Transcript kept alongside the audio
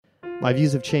My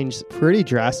views have changed pretty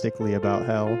drastically about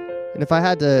hell. And if I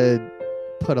had to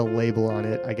put a label on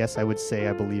it, I guess I would say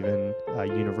I believe in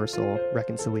universal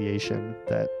reconciliation,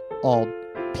 that all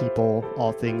people,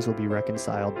 all things will be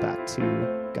reconciled back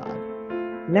to God.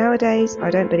 Nowadays, I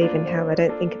don't believe in hell. I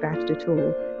don't think about it at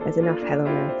all. There's enough hell on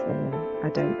earth, and I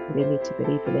don't really need to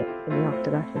believe in it in the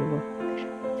afterlife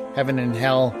anymore. Heaven and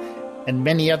hell and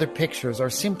many other pictures are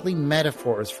simply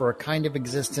metaphors for a kind of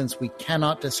existence we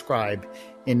cannot describe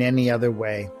in any other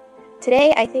way.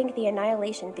 Today, I think the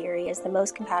annihilation theory is the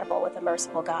most compatible with a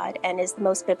merciful God and is the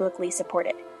most biblically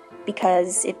supported.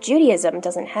 Because if Judaism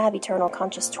doesn't have eternal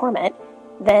conscious torment,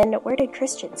 then where did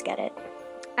Christians get it?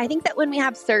 I think that when we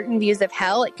have certain views of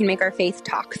hell, it can make our faith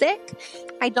toxic.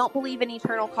 I don't believe in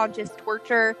eternal conscious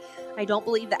torture. I don't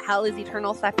believe that hell is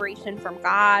eternal separation from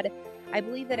God. I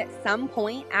believe that at some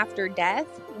point after death,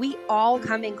 we all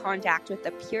come in contact with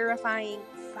the purifying,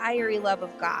 fiery love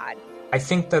of God. I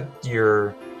think that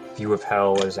your view of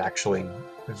hell is actually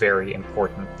very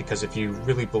important, because if you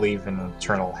really believe in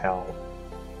eternal hell,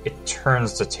 it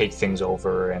turns to take things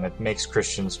over and it makes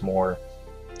Christians more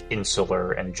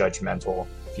insular and judgmental.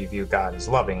 If you view God as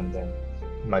loving, then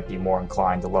you might be more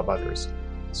inclined to love others.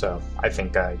 So I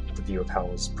think the view of hell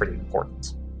is pretty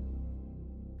important.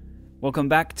 Welcome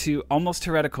back to Almost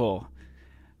Heretical.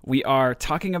 We are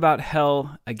talking about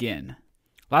hell again.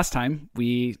 Last time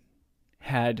we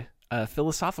had a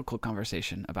philosophical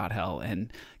conversation about hell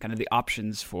and kind of the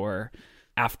options for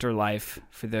afterlife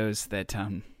for those that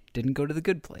didn't go to the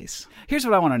good place. Here's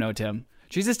what I want to know, Tim.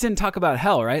 Jesus didn't talk about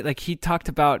hell, right? Like, he talked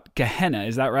about Gehenna,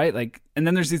 is that right? Like, and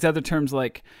then there's these other terms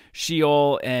like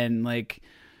Sheol and like,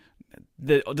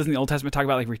 doesn't the Old Testament talk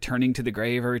about like returning to the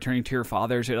grave or returning to your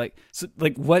fathers, or like, so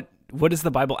like what does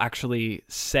the Bible actually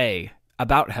say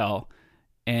about hell?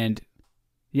 And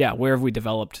yeah, where have we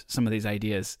developed some of these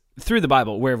ideas through the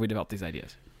Bible? Where have we developed these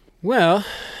ideas? Well,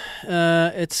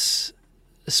 it's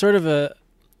sort of a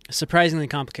surprisingly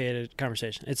complicated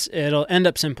conversation. It'll end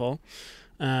up simple.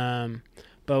 But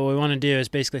what we want to do is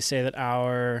basically say that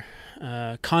our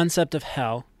concept of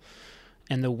hell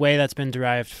and the way that's been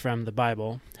derived from the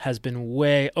Bible has been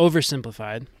way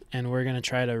oversimplified, and we're going to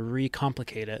try to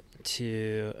recomplicate it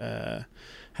to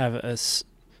have a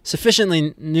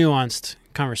sufficiently nuanced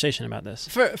conversation about this.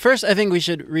 First, I think we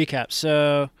should recap.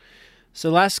 So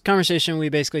last conversation we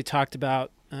basically talked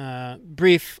about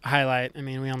brief highlight. I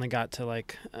mean, we only got to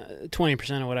like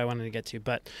 20% of what I wanted to get to,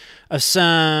 but of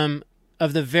some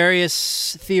of the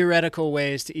various theoretical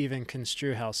ways to even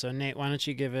construe hell. So Nate, why don't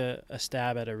you give a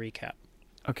stab at a recap?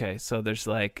 Okay, so there's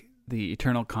like the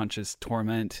eternal conscious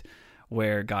torment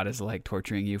where God is like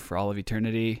torturing you for all of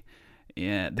eternity.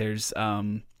 Yeah, there's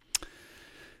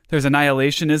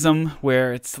annihilationism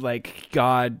where it's like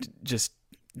God just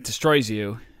destroys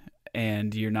you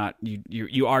and you're not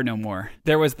you are no more.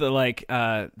 There was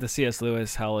the C.S.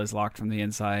 Lewis, hell is locked from the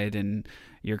inside and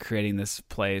you're creating this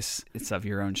place. It's of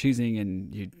your own choosing,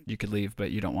 and you could leave, but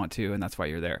you don't want to, and that's why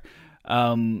you're there.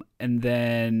 And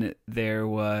then there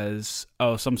was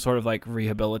some sort of like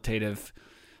rehabilitative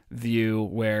view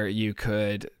where you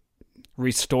could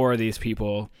restore these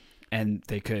people, and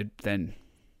they could then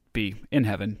be in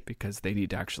heaven because they need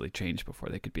to actually change before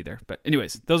they could be there. But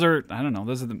anyways, those are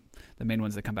the main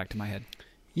ones that come back to my head.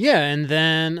 Yeah, and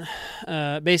then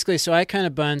basically, so I kind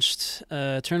of bunched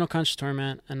eternal conscious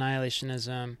torment,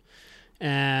 annihilationism,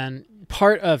 and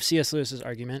part of C.S. Lewis's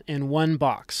argument in one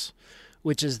box,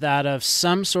 which is that of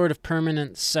some sort of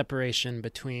permanent separation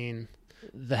between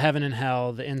the heaven and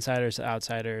hell, the insiders, the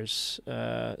outsiders.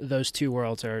 Those two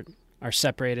worlds are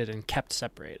separated and kept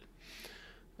separated,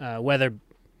 whether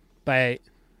by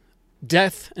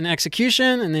death and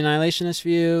execution in the annihilationist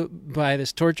view, by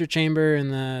this torture chamber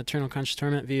in the eternal conscious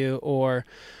torment view, or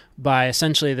by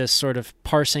essentially this sort of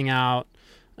parsing out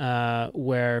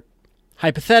where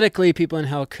hypothetically people in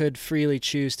hell could freely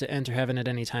choose to enter heaven at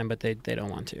any time, but they don't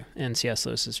want to, in C.S.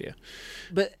 Lewis's view.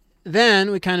 But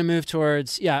then we kind of move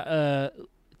towards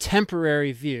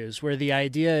temporary views where the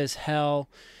idea is hell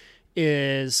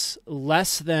is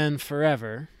less than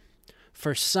forever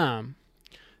for some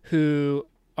who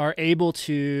are able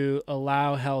to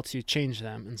allow hell to change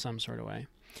them in some sort of way,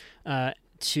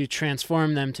 to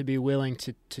transform them to be willing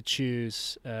to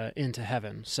choose into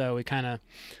heaven. So we kind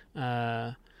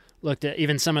of looked at,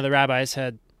 even some of the rabbis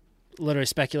had literally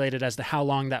speculated as to how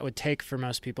long that would take for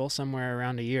most people, somewhere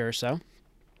around a year or so.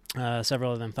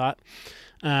 Several of them thought.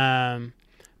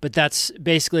 But that's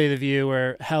basically the view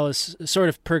where hell is sort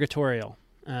of purgatorial.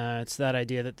 It's that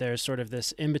idea that there's sort of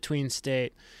this in-between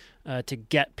state to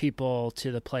get people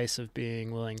to the place of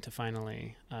being willing to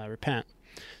finally repent.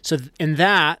 So in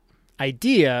that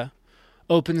idea,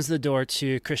 opens the door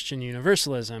to Christian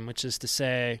universalism, which is to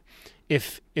say,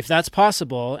 if that's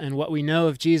possible, and what we know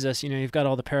of Jesus, you've got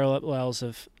all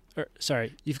the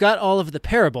you've got all of the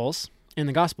parables in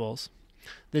the Gospels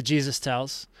that Jesus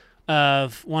tells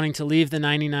of wanting to leave the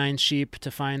 99 sheep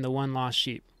to find the one lost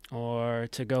sheep, or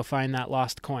to go find that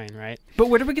lost coin, right? But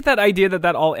where do we get that idea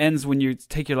that all ends when you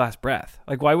take your last breath?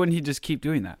 Like, why wouldn't he just keep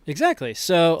doing that? Exactly.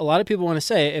 So a lot of people want to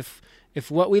say,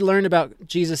 if what we learned about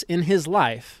Jesus in his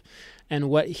life and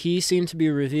what he seemed to be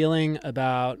revealing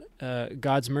about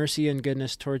God's mercy and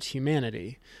goodness towards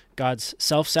humanity, God's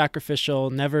self-sacrificial,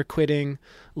 never-quitting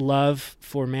love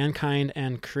for mankind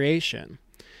and creation,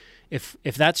 if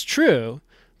that's true,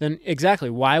 then exactly,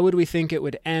 why would we think it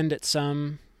would end at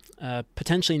some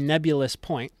potentially nebulous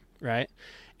point, right?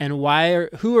 And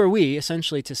who are we,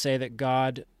 essentially, to say that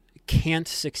God can't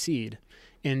succeed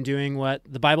in doing what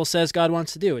the Bible says God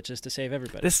wants to do, which is to save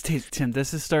everybody? Tim,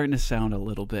 this is starting to sound a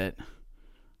little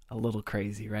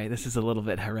crazy, right? This is a little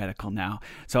bit heretical now.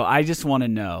 So I just want to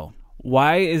know,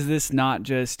 why is this not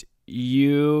just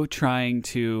you trying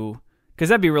to, because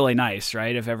that'd be really nice,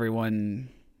 right? If everyone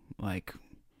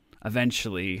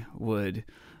eventually would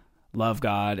love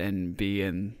God and be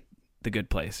in the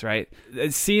good place, right?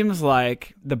 It seems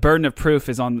like the burden of proof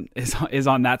is on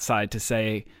that side to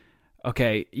say,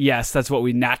 okay, yes, that's what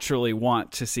we naturally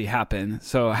want to see happen.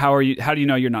 So how do you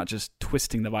know you're not just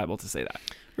twisting the Bible to say that?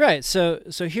 Right. So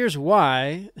here's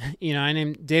why. I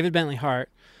named David Bentley Hart.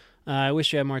 I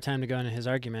wish we had more time to go into his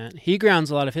argument. He grounds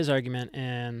a lot of his argument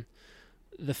in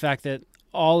the fact that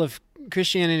all of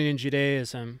Christianity and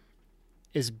Judaism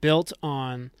is built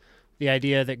on the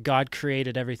idea that God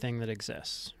created everything that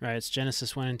exists, right? It's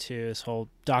Genesis 1 and 2, this whole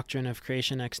doctrine of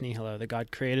creation ex nihilo, that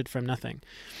God created from nothing.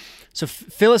 So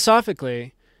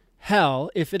philosophically,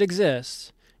 hell, if it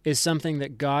exists, is something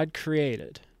that God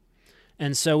created.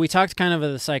 And so we talked kind of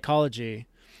the psychology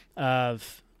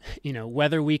of,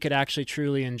 whether we could actually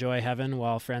truly enjoy heaven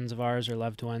while friends of ours or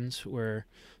loved ones were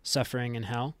suffering in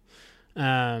hell.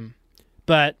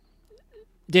 But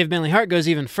David Bentley Hart goes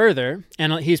even further,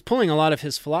 and he's pulling a lot of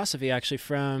his philosophy actually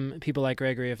from people like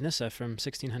Gregory of Nyssa from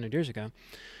 1600 years ago.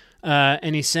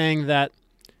 And he's saying that,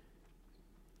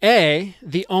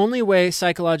 the only way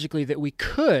psychologically that we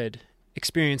could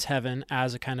experience heaven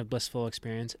as a kind of blissful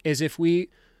experience is if we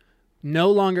no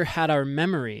longer had our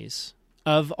memories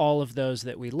of all of those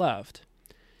that we loved.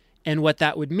 And what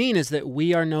that would mean is that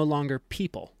we are no longer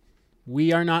people.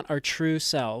 We are not our true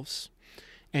selves.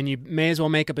 And you may as well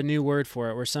make up a new word for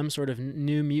it. We're some sort of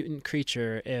new mutant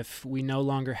creature if we no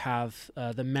longer have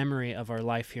the memory of our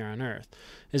life here on earth.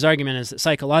 His argument is that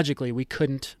psychologically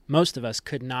most of us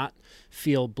could not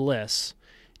feel bliss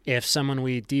if someone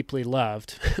we deeply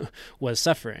loved was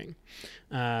suffering.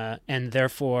 And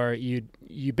therefore,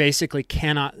 you basically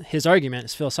cannot, his argument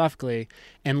is philosophically,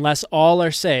 unless all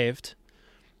are saved,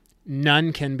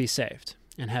 none can be saved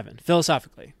in heaven,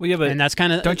 philosophically. Well, yeah, but and that's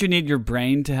kind of, don't you need your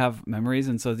brain to have memories?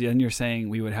 And so then you're saying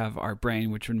we would have our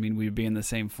brain, which would mean we would be in the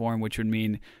same form, which would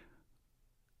mean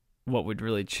what would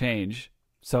really change?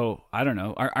 So I don't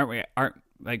know.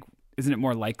 Isn't it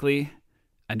more likely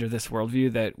under this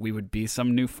worldview that we would be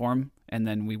some new form and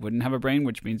then we wouldn't have a brain,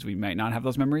 which means we might not have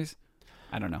those memories?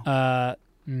 I don't know.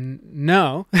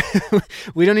 No,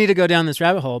 we don't need to go down this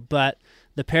rabbit hole, but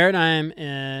the paradigm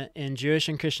in Jewish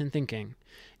and Christian thinking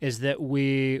is that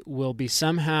we will be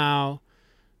somehow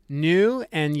new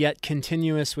and yet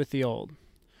continuous with the old.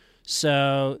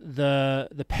 So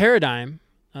the paradigm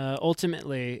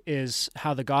ultimately is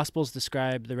how the Gospels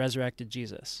describe the resurrected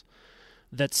Jesus.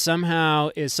 That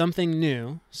somehow is something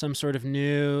new, some sort of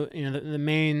new, the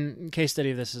main case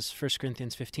study of this is 1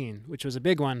 Corinthians 15, which was a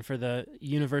big one for the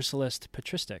universalist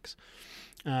patristics.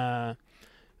 And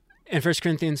 1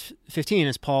 Corinthians 15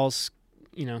 is Paul's,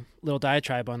 little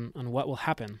diatribe on what will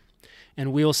happen.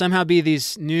 And we will somehow be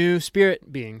these new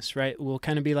spirit beings, right? We'll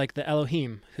kind of be like the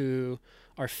Elohim who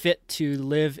are fit to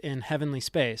live in heavenly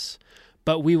space,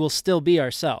 but we will still be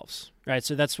ourselves, right?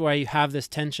 So that's why you have this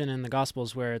tension in the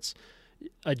Gospels where it's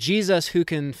a Jesus who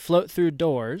can float through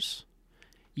doors,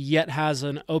 yet has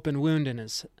an open wound in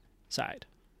his side,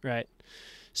 right?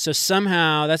 So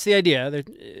somehow, that's the idea.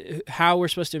 How we're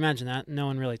supposed to imagine that, no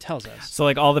one really tells us.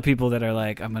 So all the people that are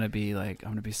I'm going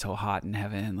to be so hot in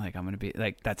heaven, I'm going to be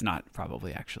that's not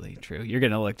probably actually true. You're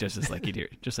going to look just like you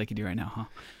do right now, huh?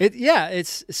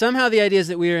 It's somehow the idea is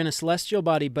that we are in a celestial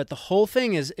body, but the whole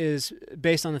thing is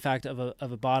based on the fact of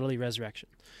a bodily resurrection.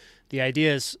 The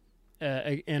idea is,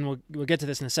 and we'll get to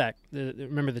this in a sec.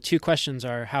 Remember, the two questions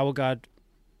are, how will God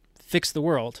fix the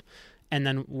world? And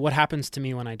then what happens to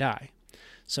me when I die?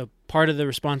 So part of the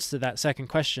response to that second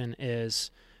question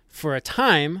is for a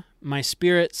time, my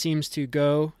spirit seems to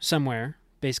go somewhere,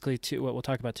 basically to what we'll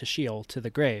talk about, to Sheol, to the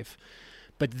grave.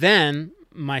 But then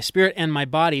my spirit and my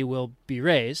body will be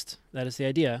raised. That is the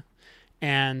idea.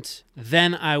 And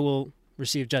then I will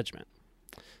receive judgment.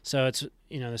 So it's,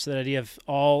 there's that idea of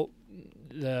all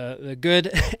the good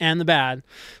and the bad,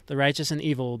 the righteous and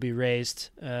evil will be raised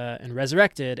and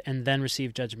resurrected and then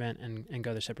receive judgment and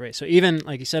go their separate ways. So even,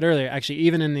 like you said earlier, actually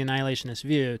even in the annihilationist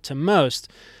view, to most,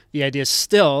 the idea is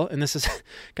still, and this is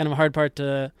kind of a hard part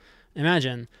to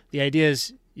imagine, the idea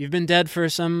is you've been dead for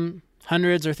some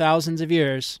hundreds or thousands of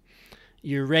years,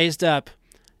 you're raised up,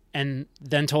 and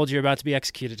then told you're about to be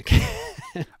executed again.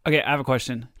 Okay, I have a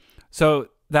question. So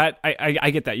that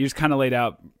I get that. You just kind of laid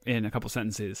out in a couple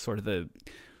sentences sort of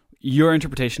your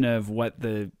interpretation of what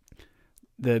the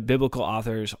biblical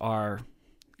authors are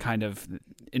kind of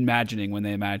imagining when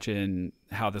they imagine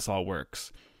how this all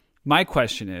works. My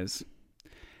question is,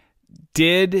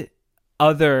 did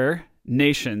other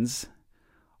nations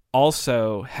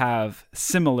also have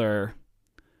similar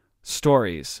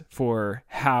stories for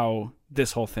how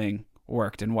this whole thing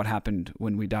worked and what happened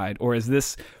when we died? Or is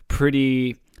this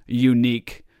pretty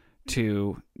unique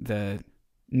to the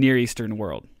Near Eastern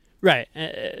world? Right.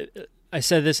 I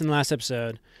said this in the last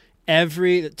episode.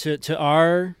 To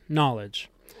our knowledge,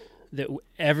 that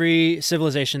every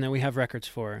civilization that we have records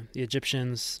for, the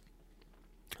Egyptians,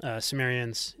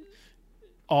 Sumerians,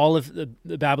 all of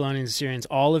the Babylonians, Assyrians,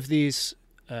 all of these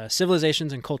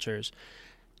civilizations and cultures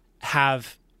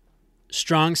have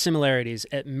strong similarities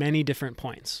at many different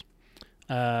points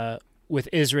with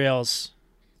Israel's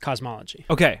cosmology.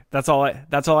 Okay, that's all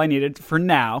I needed for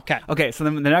now. Okay, so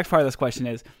then the next part of this question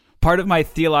is, part of my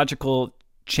theological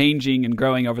changing and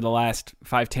growing over the last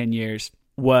 5-10 years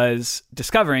was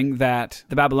discovering that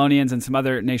the Babylonians and some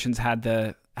other nations had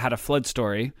a flood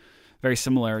story very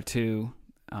similar to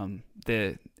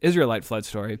the Israelite flood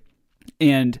story.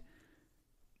 And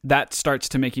that starts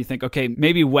to make you think, okay,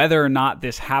 maybe whether or not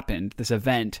this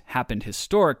event happened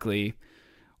historically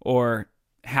or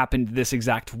happened this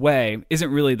exact way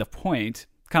isn't really the point.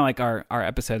 Kind of like our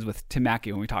episodes with Tim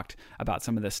Mackey when we talked about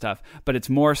some of this stuff. But it's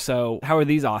more so, how are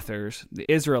these authors,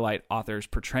 the Israelite authors,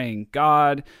 portraying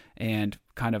God and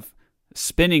kind of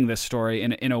spinning this story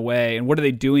in a way, and what are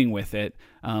they doing with it?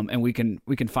 And we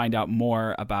can find out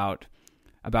more about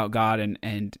God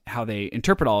and how they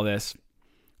interpret all of this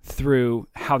through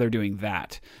how they're doing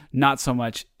that. Not so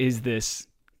much is this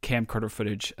camcorder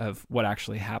footage of what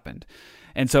actually happened.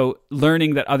 And so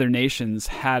learning that other nations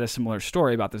had a similar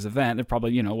story about this event, there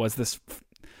probably, was this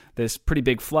pretty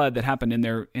big flood that happened in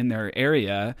their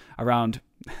area around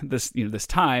this, this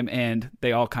time, and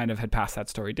they all kind of had passed that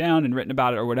story down and written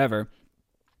about it or whatever.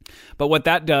 But what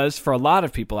that does for a lot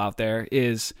of people out there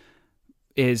is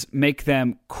make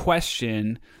them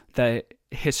question the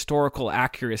historical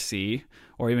accuracy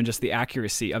or even just the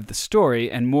accuracy of the story,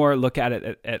 and more look at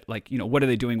it at like, what are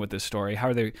they doing with this story? How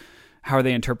are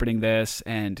they interpreting this,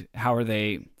 and how are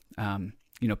they,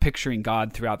 picturing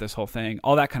God throughout this whole thing,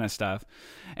 all that kind of stuff.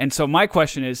 And so my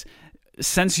question is,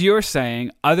 since you're saying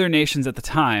other nations at the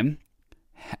time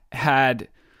had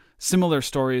similar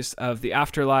stories of the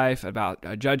afterlife,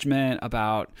 about judgment,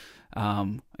 about,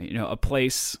 a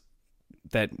place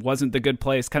that wasn't the good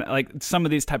place, kind of like some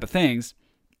of these type of things,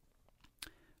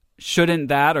 shouldn't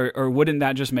that, or wouldn't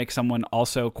that just make someone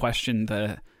also question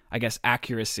the, I guess,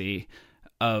 accuracy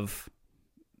of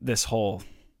this whole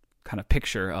kind of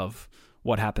picture of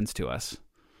what happens to us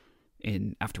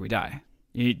after we die?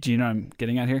 Do you know what I'm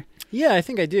getting at here? Yeah, I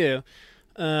think I do.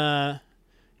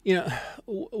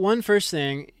 One first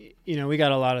thing, we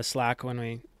got a lot of slack when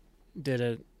we did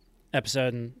an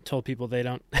episode and told people they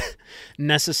don't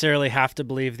necessarily have to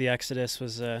believe the Exodus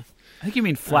was I think you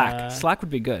mean flack. Slack would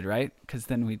be good, right? Because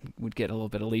then we would get a little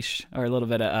bit of leash, or a little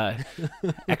bit of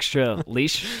extra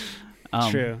leash.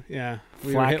 True, yeah.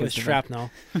 We were hit with shrapnel.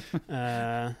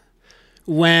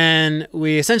 When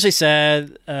we essentially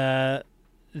said that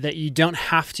you don't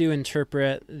have to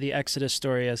interpret the Exodus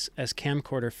story as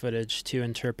camcorder footage to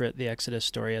interpret the Exodus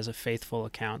story as a faithful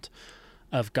account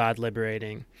of God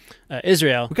liberating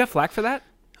Israel. We got flack for that?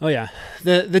 Oh yeah.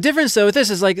 The difference though with this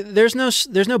is like there's no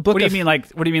book. What do you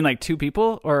mean like two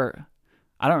people, or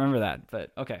I don't remember that,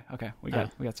 but okay. We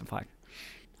got some flack.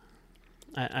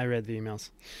 I read the emails.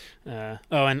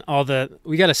 And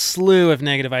we got a slew of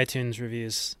negative iTunes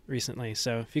reviews recently.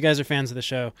 So if you guys are fans of the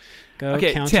show, go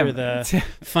counter the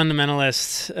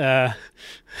fundamentalist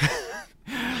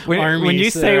armies when you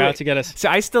say out to get us. So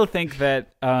I still think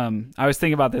that I was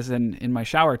thinking about this in my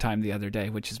shower time the other day,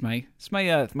 which is my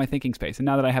thinking space. And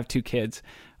now that I have two kids,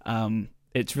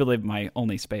 it's really my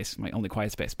only space, my only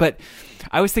quiet space. But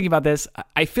I was thinking about this.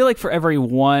 I feel like for every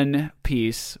one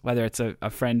piece, whether it's a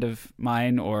friend of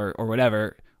mine or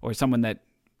whatever, or someone that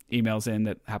emails in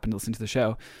that happened to listen to the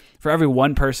show, for every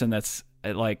one person that's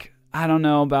like, I don't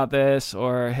know about this,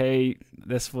 or hey,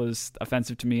 this was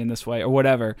offensive to me in this way, or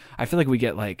whatever, I feel like we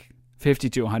get like 50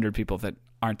 to 100 people that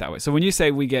aren't that way. So when you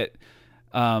say we get,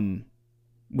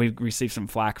 we received some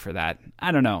flack for that,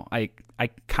 I don't know. I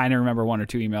kind of remember one or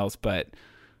two emails, but it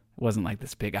wasn't like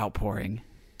this big outpouring.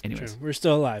 Anyways. True. We're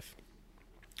still alive.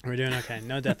 We're doing okay.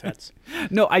 No death threats.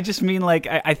 No, I just mean like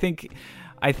I think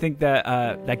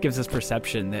that that gives us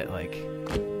perception that like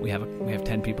we have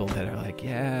 10 people that are like,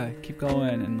 yeah, keep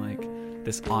going, and like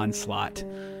this onslaught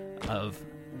of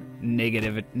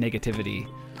negativity,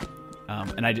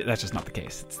 and that's just not the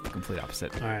case. It's the complete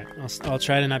opposite. All right, I'll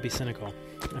try to not be cynical.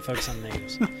 I focus on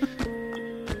negatives.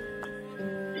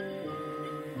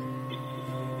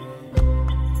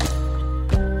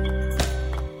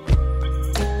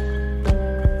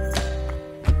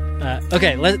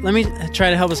 Okay, let me try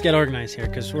to help us get organized here,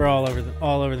 because we're all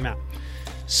over the map.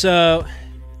 So,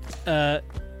 the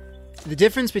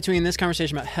difference between this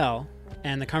conversation about hell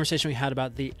and the conversation we had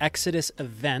about the Exodus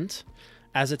event,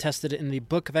 as attested in the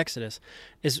book of Exodus,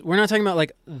 is we're not talking about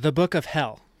like the book of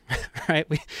hell, right?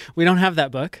 We don't have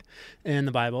that book in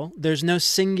the Bible. There's no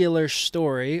singular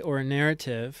story or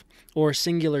narrative or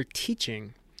singular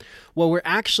teaching. What we're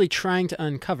actually trying to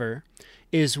uncover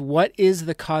is what was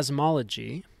the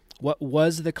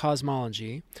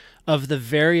cosmology of the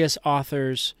various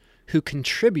authors who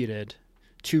contributed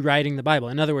to writing the Bible.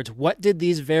 In other words, what did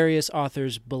these various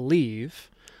authors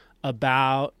believe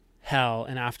about hell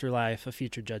and afterlife, a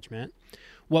future judgment?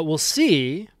 What we'll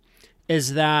see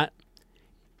is that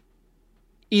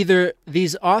either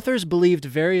these authors believed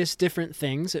various different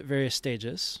things at various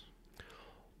stages,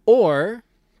 or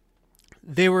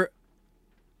they were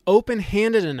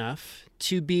open-handed enough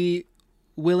to be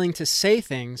willing to say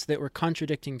things that were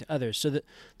contradicting to others. So that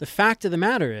the fact of the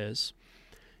matter is,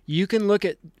 you can look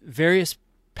at various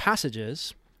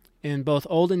passages in both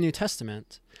Old and New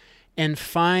Testament and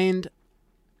find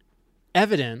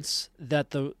evidence that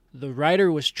the writer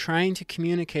was trying to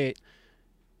communicate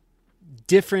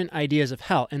different ideas of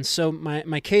hell. And so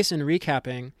my case in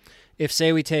recapping, if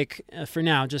say we take, for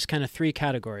now, just kind of three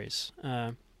categories,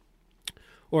 say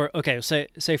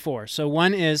four. So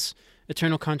one is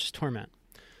eternal conscious torment.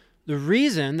 The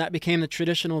reason that became the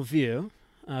traditional view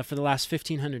for the last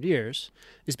 1,500 years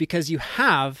is because you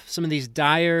have some of these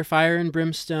dire fire and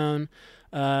brimstone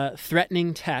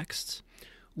threatening texts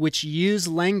which use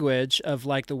language of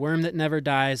like the worm that never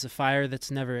dies, the fire that's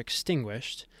never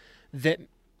extinguished, that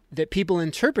people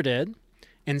interpreted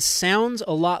and sounds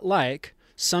a lot like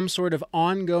some sort of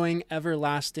ongoing,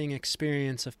 everlasting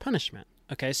experience of punishment.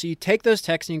 Okay, so you take those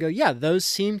texts and you go, yeah, those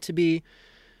seem to be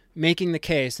making the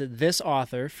case that this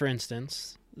author, for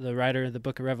instance, the writer of the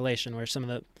book of Revelation, where some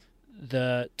of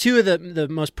the two of the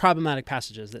most problematic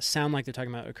passages that sound like they're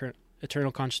talking about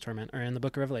eternal conscious torment are in the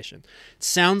book of Revelation. It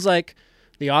sounds like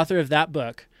the author of that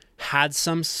book had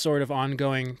some sort of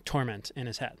ongoing torment in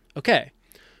his head. Okay.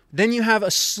 Then you have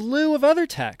a slew of other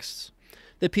texts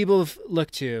that people have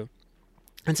looked to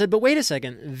and said, but wait a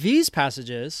second, these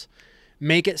passages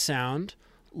make it sound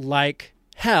like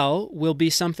hell will be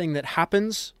something that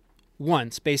happens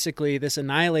once, basically this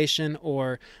annihilation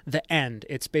or the end.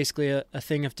 It's basically a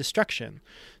thing of destruction.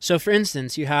 So for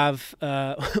instance, you have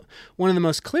one of the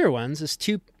most clear ones is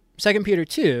 2 Peter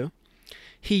 2.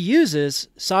 He uses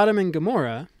Sodom and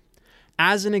Gomorrah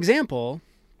as an example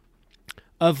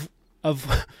of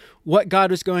what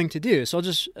God was going to do. So I'll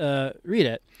just read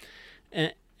it.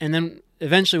 And then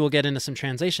eventually we'll get into some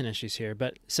translation issues here.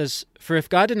 But it says, "For if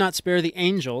God did not spare the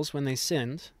angels when they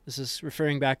sinned," this is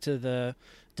referring back to the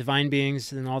divine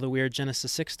beings and all the weird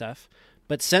Genesis 6 stuff,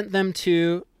 "but sent them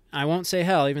to," I won't say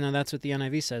hell, even though that's what the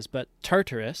NIV says, but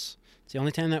Tartarus, it's the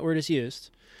only time that word is used,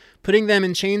 "putting them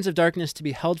in chains of darkness to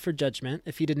be held for judgment,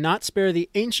 if he did not spare the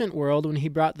ancient world when he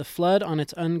brought the flood on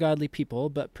its ungodly people,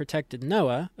 but protected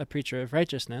Noah, a preacher of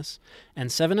righteousness,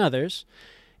 and 7 others,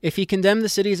 if he condemned the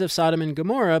cities of Sodom and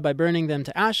Gomorrah by burning them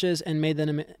to ashes and made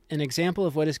them an example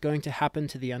of what is going to happen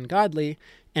to the ungodly,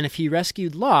 and if he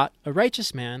rescued Lot, a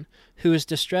righteous man, who was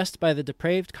distressed by the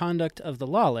depraved conduct of the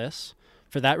lawless,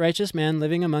 for that righteous man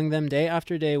living among them day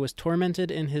after day was tormented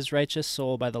in his righteous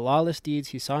soul by the lawless deeds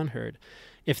he saw and heard.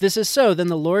 If this is so, then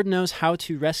the Lord knows how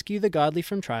to rescue the godly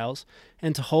from trials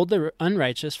and to hold the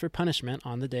unrighteous for punishment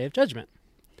on the day of judgment."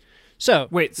 So,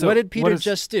 what did Peter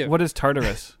just do? What is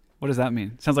Tartarus? What does that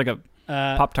mean? Sounds like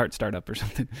Pop-Tart startup or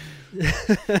something.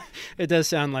 It does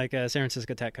sound like a San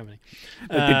Francisco tech company.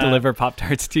 Like they deliver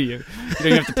Pop-Tarts to you. You don't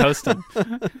even have to toast them.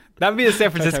 That would be a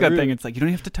San Francisco thing. It's like, you don't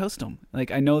have to toast them.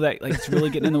 Like, I know that like it's really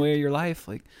getting in the way of your life.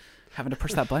 Like, having to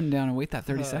push that button down and wait that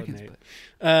 30 seconds.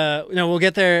 But. No, we'll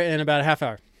get there in about a half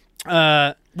hour.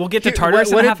 We'll get to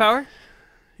Tartarus in a half hour?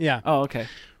 Yeah. Oh, okay.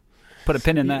 Put a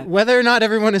pin in that. Whether or not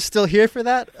everyone is still here for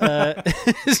that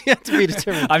is yet to be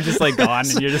determined. I'm just like gone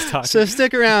and you're just talking. So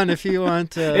stick around if you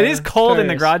want. It is cold in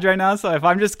the garage right now, so if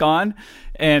I'm just gone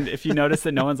and if you notice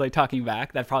that no one's like talking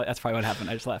back, that's probably what happened.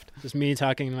 I just left. Just me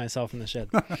talking to myself in the shed.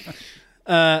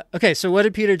 Okay, so what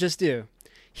did Peter just do?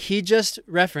 He just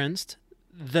referenced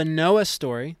the Noah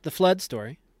story, the flood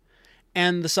story,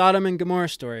 and the Sodom and Gomorrah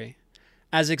story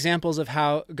as examples of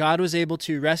how God was able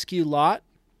to rescue Lot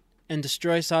and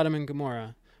destroy Sodom and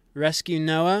Gomorrah, rescue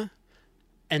Noah,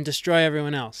 and destroy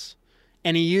everyone else.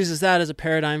 And he uses that as a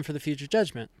paradigm for the future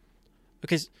judgment.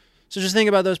 Okay, so just think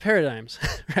about those paradigms,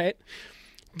 right?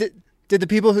 Did the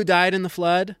people who died in the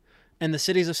flood and the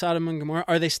cities of Sodom and Gomorrah,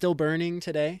 are they still burning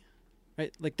today?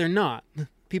 Right? Like, they're not.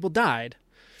 People died.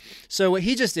 So what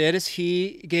he just did is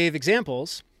he gave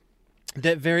examples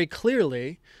that very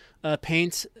clearly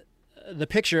paint the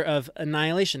picture of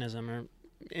annihilationism, or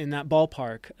in that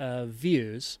ballpark of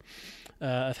views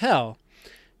of hell.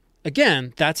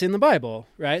 Again, that's in the Bible,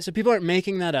 right? So people aren't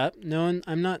making that up. No,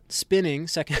 I'm not spinning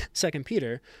Second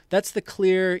Peter. That's the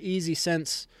clear, easy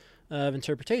sense of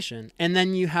interpretation. And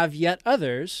then you have yet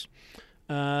others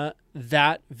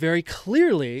that very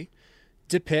clearly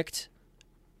depict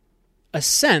a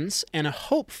sense and a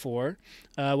hope for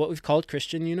what we've called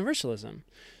Christian universalism.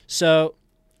 So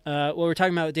what we're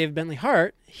talking about with David Bentley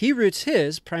Hart, he roots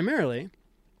his primarily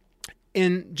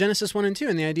in Genesis 1 and 2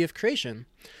 and the idea of creation.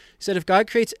 He said if God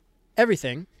creates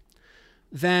everything,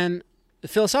 then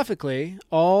philosophically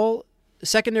all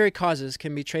secondary causes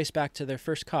can be traced back to their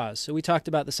first cause. So we talked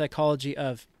about the psychology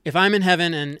of, if I'm in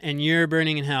heaven and you're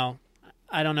burning in hell,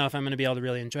 I don't know if I'm going to be able to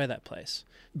really enjoy that place.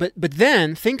 But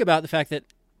then think about the fact that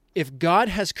if God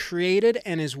has created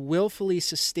and is willfully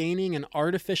sustaining and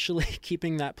artificially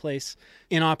keeping that place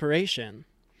in operation,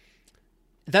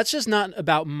 that's just not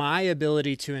about my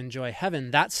ability to enjoy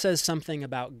heaven. That says something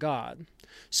about God.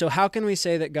 So how can we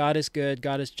say that God is good,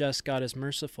 God is just, God is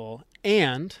merciful,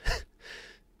 and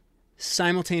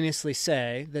simultaneously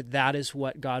say that that is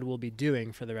what God will be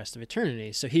doing for the rest of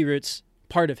eternity? So he roots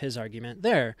part of his argument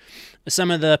there.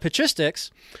 Some of the patristics,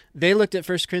 they looked at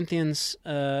 1 Corinthians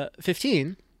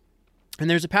 15, and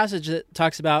there's a passage that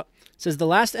talks about, says, the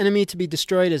last enemy to be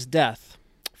destroyed is death,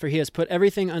 for he has put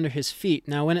everything under his feet.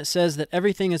 Now, when it says that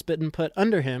everything has been put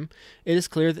under him, it is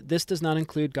clear that this does not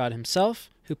include God himself,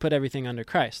 who put everything under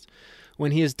Christ.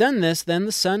 When he has done this, then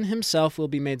the Son himself will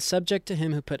be made subject to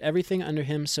him who put everything under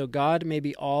him, so God may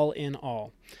be all in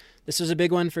all. This was a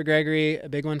big one for Gregory, a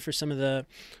big one for some of the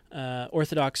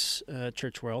Orthodox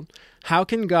church world. How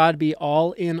can God be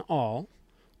all in all?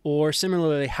 Or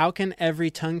similarly, how can every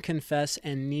tongue confess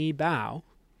and knee bow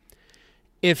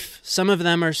if some of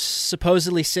them are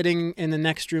supposedly sitting in the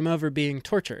next room over being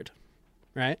tortured,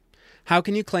 right? How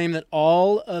can you claim that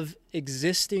all of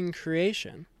existing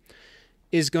creation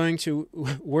is going to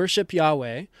worship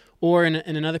Yahweh, or in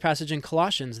another passage in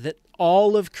Colossians, that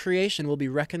all of creation will be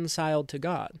reconciled to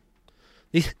God?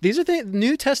 These are the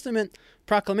New Testament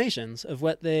proclamations of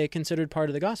what they considered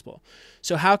part of the gospel.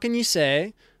 So how can you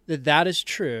say that that is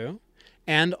true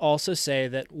and also say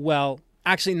that, well,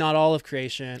 actually not all of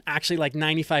creation, actually like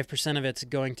 95% of it's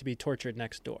going to be tortured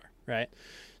next door, right?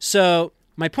 So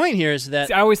my point here is that...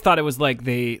 See, I always thought it was like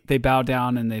they bow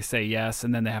down and they say yes,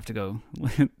 and then they have to go,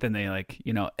 then they like,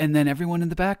 and then everyone in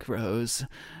the back rows,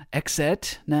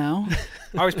 exit now.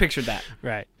 I always pictured that.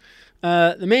 Right.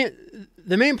 The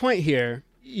main point here,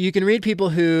 you can read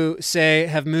people who say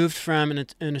have moved from an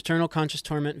eternal conscious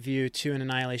torment view to an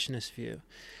annihilationist view.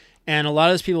 And a lot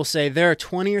of those people say there are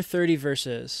 20 or 30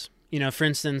 verses. For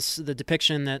instance, the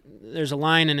depiction that there's a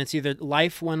line and it's either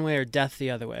life one way or death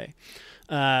the other way.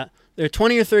 There are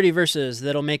 20 or 30 verses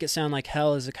that'll make it sound like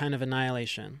hell is a kind of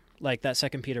annihilation, like that 2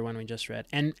 Peter one we just read,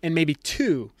 and maybe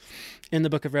 2 in the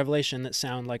book of Revelation that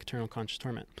sound like eternal conscious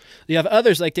torment. You have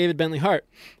others like David Bentley Hart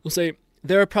will say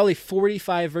there are probably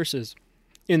 45 verses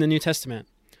in the New Testament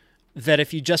that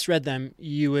if you just read them,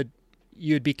 you would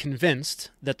be convinced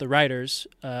that the writers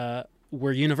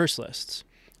were universalists.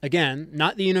 Again,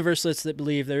 not the universalists that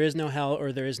believe there is no hell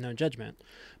or there is no judgment,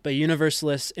 but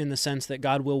universalists in the sense that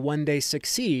God will one day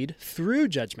succeed through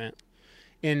judgment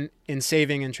in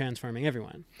saving and transforming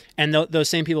everyone. And those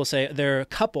same people say there are a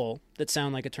couple that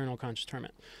sound like eternal conscious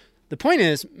torment. The point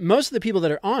is, most of the people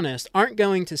that are honest aren't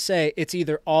going to say it's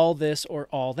either all this or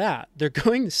all that. They're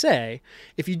going to say,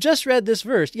 if you just read this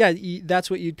verse, that's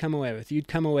what you'd come away with. You'd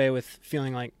come away with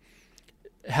feeling like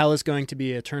hell is going to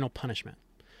be eternal punishment.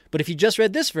 But if you just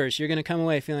read this verse, you're going to come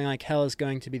away feeling like hell is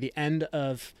going to be the end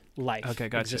of life,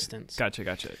 existence.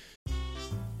 Gotcha.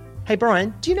 Hey,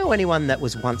 Brian, do you know anyone that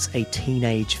was once a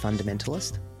teenage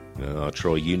fundamentalist? Oh,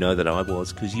 Troy, you know that I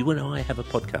was, because you and I have a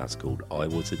podcast called I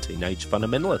Was a Teenage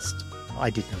Fundamentalist. I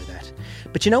did know that.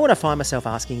 But you know what I find myself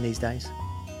asking these days?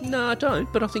 No, I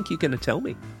don't, but I think you're going to tell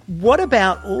me. What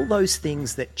about all those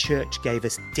things that church gave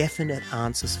us definite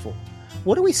answers for?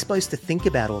 What are we supposed to think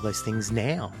about all those things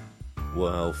now?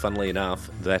 Well, funnily enough,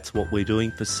 that's what we're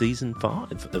doing for Season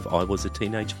 5 of I Was a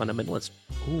Teenage Fundamentalist.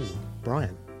 Ooh,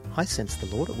 Brian, I sense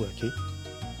the Lord at work here.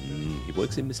 He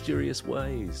works in mysterious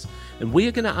ways. And we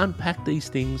are going to unpack these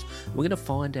things. We're going to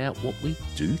find out what we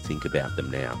do think about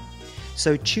them now.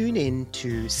 So tune in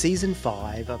to Season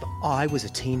 5 of I Was a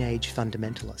Teenage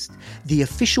Fundamentalist, the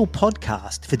official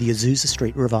podcast for the Azusa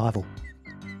Street Revival.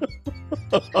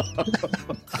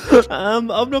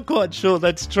 I'm not quite sure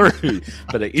that's true,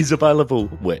 but it is available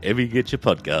wherever you get your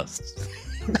podcasts.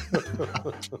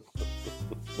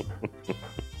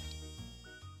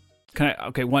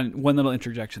 One little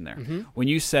interjection there. Mm-hmm. When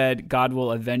you said God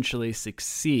will eventually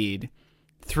succeed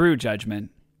through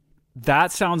judgment,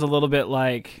 that sounds a little bit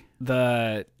like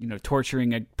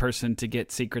torturing a person to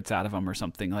get secrets out of them or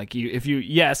something. Like if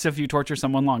you torture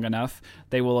someone long enough,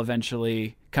 they will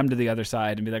eventually come to the other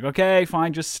side and be like, okay,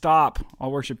 fine, just stop.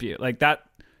 I'll worship you. Like that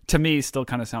to me still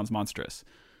kind of sounds monstrous.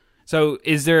 So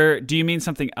do you mean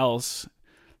something else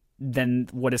than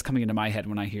what is coming into my head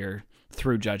when I hear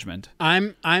through judgment?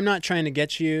 I'm not trying to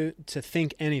get you to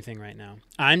think anything right now.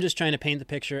 I'm just trying to paint the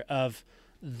picture of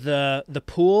the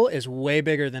pool is way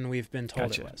bigger than we've been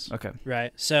told it was. Okay.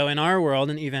 Right. So in our world,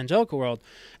 in evangelical world,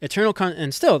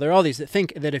 and still there are all these that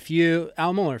think that if you,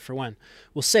 Al Mohler for one,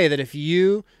 will say that if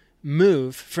you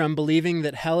move from believing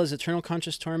that hell is eternal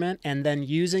conscious torment and then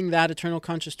using that eternal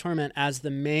conscious torment as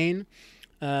the main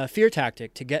fear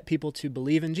tactic to get people to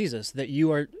believe in Jesus, that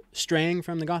you are straying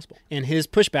from the gospel. And his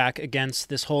pushback against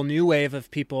this whole new wave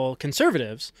of people,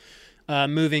 conservatives,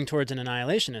 moving towards an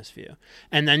annihilationist view.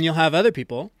 And then you'll have other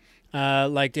people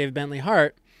like David Bentley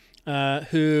Hart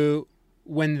who,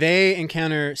 when they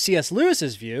encounter C.S.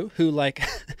 Lewis's view, who like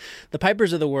the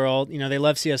Pipers of the world, they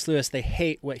love C.S. Lewis, they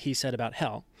hate what he said about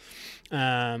hell.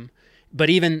 But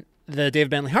even the David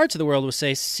Bentley Harts of the world will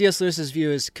say C.S. Lewis's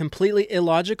view is completely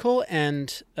illogical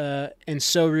and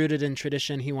so rooted in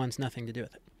tradition he wants nothing to do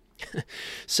with it.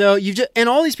 So and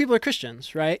all these people are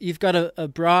Christians, right? You've got a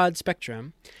broad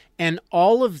spectrum, and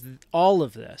all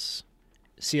of this,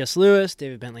 C.S. Lewis,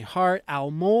 David Bentley Hart,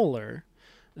 Al Mohler,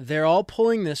 they're all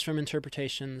pulling this from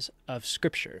interpretations of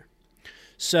Scripture.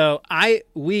 So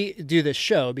we do this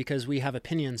show because we have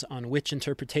opinions on which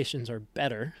interpretations are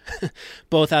better,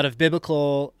 both out of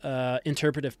biblical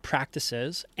interpretive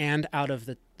practices and out of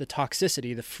the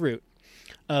toxicity, the fruit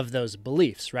of those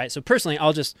beliefs, right? So personally,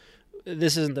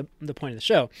 this isn't the point of the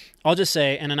show. I'll just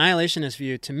say an annihilationist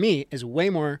view to me is way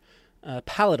more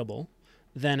palatable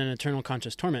than an eternal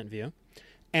conscious torment view.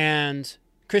 And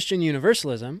Christian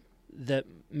universalism, that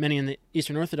many in the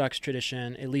Eastern Orthodox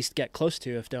tradition at least get close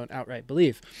to, if don't outright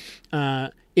believe,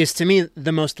 is to me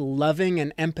the most loving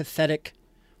and empathetic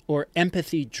or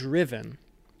empathy-driven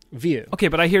view. Okay,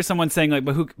 but I hear someone saying like,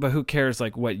 but who cares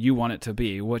like what you want it to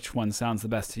be? Which one sounds the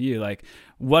best to you? Like,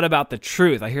 what about the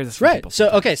truth? I hear this from right. people.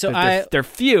 So okay, so they're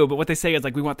few, but what they say is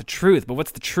like, we want the truth. But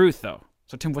what's the truth though?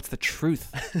 So Tim, what's the truth?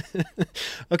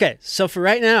 Okay, so for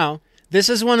right now, this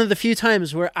is one of the few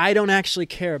times where I don't actually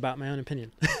care about my own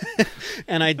opinion.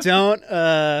 And I don't,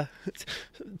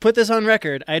 put this on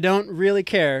record, I don't really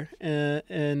care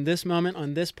in this moment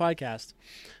on this podcast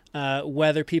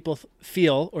whether people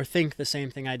feel or think the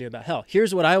same thing I do about hell.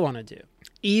 Here's what I want to do.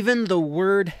 Even the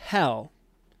word hell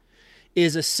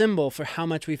is a symbol for how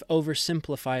much we've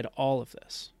oversimplified all of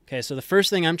this. Okay, so the first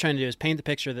thing I'm trying to do is paint the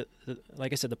picture that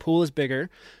like I said, the pool is bigger.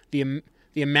 The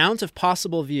amount of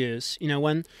possible views,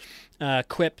 one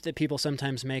quip that people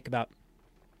sometimes make about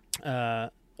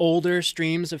older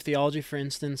streams of theology, for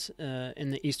instance,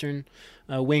 in the Eastern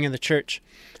wing of the church,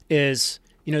 is,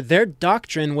 their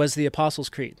doctrine was the Apostles'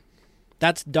 Creed.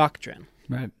 That's doctrine.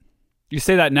 Right. You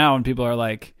say that now and people are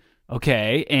like,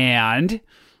 okay, and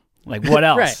like what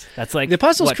else? Right. That's like the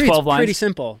Apostles' Creed is pretty lines?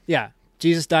 simple. Yeah.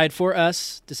 Jesus died for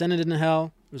us, descended into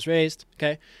hell, was raised.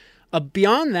 Okay.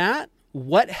 Beyond that,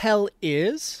 what hell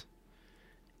is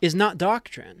not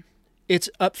doctrine.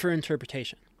 It's up for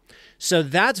interpretation. So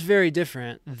that's very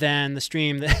different than the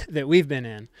stream that we've been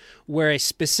in, where a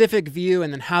specific view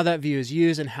and then how that view is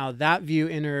used and how that view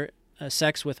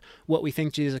intersects with what we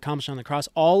think Jesus accomplished on the cross.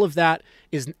 All of that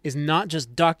is not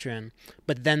just doctrine,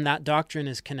 but then that doctrine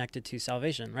is connected to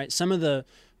salvation, right? Some of the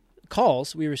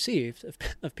calls we received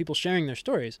of people sharing their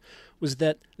stories was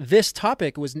that this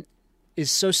topic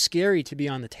is so scary to be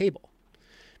on the table,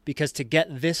 because to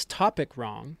get this topic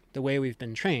wrong, the way we've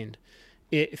been trained,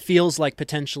 it feels like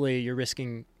potentially you're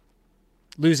risking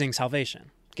losing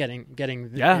salvation, getting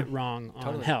it wrong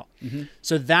on hell. Mm-hmm.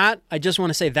 So that, I just want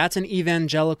to say, that's an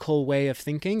evangelical way of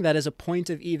thinking. That is a point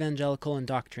of evangelical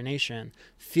indoctrination.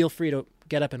 Feel free to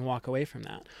get up and walk away from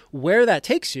that. Where that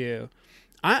takes you,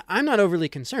 I'm not overly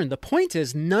concerned. The point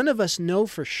is, none of us know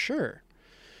for sure.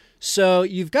 So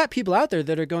you've got people out there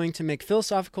that are going to make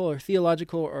philosophical or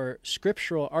theological or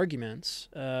scriptural arguments,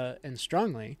 and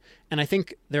strongly, and I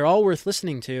think they're all worth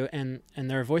listening to, and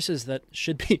there are voices that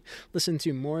should be listened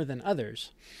to more than others,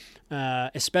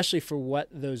 especially for what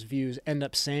those views end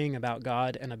up saying about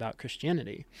God and about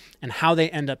Christianity, and how they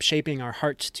end up shaping our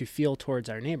hearts to feel towards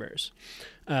our neighbors.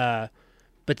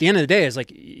 But at the end of the day, is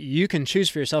like, you can choose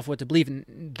for yourself what to believe.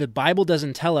 The Bible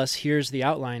doesn't tell us here's the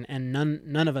outline, and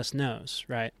none of us knows,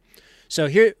 right? So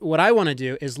here, what I want to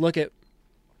do is look at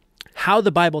how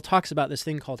the Bible talks about this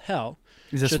thing called hell.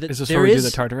 Is this where we do the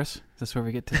Tartarus? Is this where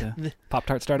we get to the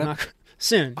Pop-Tart startup?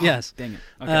 Soon, yes. Dang it.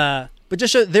 Okay. But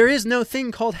just show there is no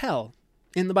thing called hell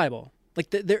in the Bible.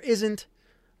 Like there isn't.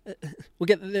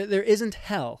 There isn't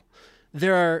hell.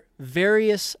 There are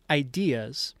various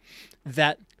ideas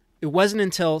that it wasn't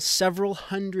until several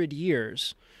hundred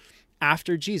years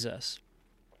after Jesus,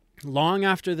 long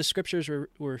after the scriptures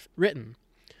were written,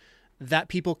 that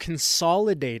people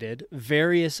consolidated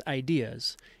various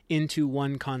ideas into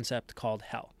one concept called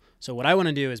hell. So what I want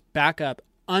to do is back up,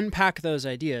 unpack those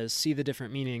ideas, see the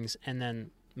different meanings, and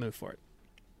then move forward.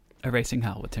 Erasing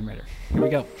Hell with Tim Rader. Here we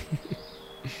go.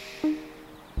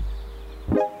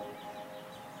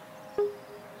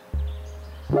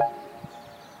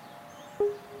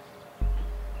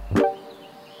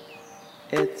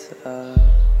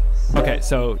 Okay,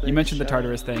 so you mentioned the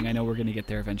Tartarus thing. I know we're going to get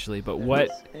there eventually, but what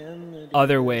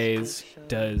other ways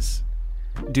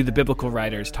do the biblical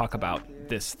writers talk about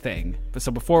this thing? But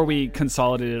so before we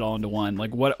consolidate it all into one,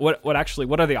 like what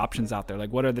are the options out there?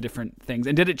 Like, what are the different things?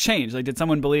 And did it change? Like, did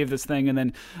someone believe this thing and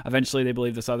then eventually they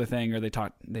believe this other thing, or they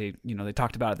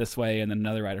talked about it this way and then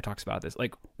another writer talks about this?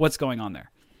 Like, what's going on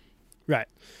there? Right.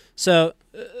 So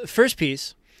first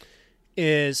piece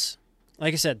is,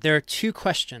 like I said, there are two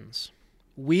questions.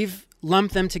 We've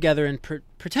lumped them together and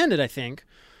pretended, I think,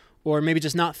 or maybe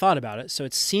just not thought about it. So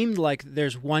it seemed like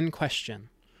there's one question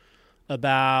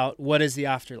about what is the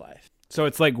afterlife. So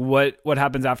it's like what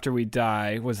happens after we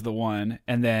die was the one,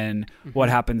 and then what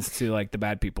happens to like the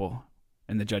bad people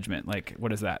in the judgment? Like,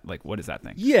 what is that? Like, what is that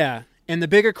thing? Yeah, and the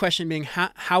bigger question being,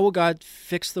 how will God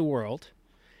fix the world?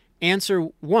 Answer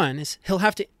one is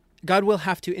God will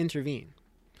have to intervene.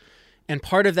 And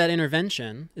part of that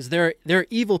intervention is there are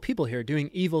evil people here doing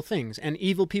evil things, and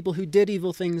evil people who did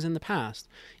evil things in the past.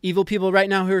 Evil people right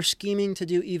now who are scheming to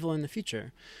do evil in the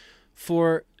future.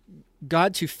 For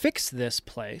God to fix this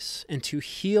place and to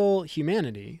heal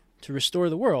humanity, to restore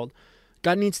the world,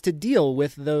 God needs to deal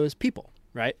with those people,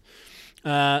 right?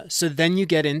 So then you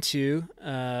get into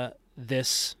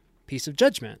this piece of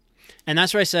judgment. And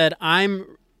that's where I said,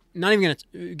 I'm not even going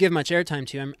to give much airtime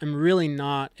to. I'm really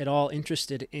not at all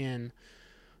interested in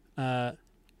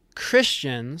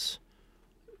Christians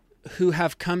who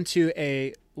have come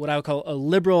to what I would call a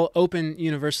liberal, open,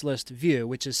 universalist view,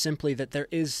 which is simply that there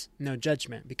is no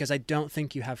judgment, because I don't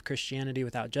think you have Christianity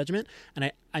without judgment,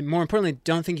 and I more importantly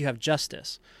don't think you have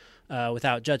justice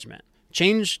without judgment.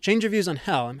 Change your views on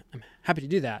hell. I'm happy to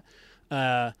do that,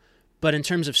 but in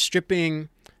terms of stripping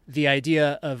the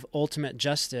idea of ultimate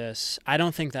justice, I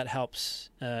don't think that helps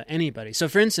anybody. So,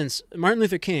 for instance, Martin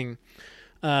Luther King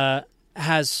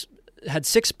has had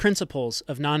 6 principles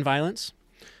of nonviolence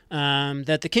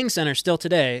that the King Center still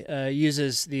today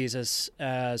uses these as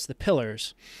the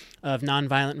pillars of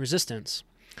nonviolent resistance.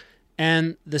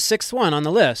 And the 6th one on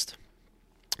the list,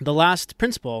 the last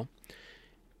principle,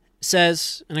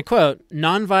 says, and I quote,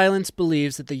 "Nonviolence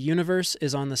believes that the universe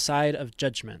is on the side of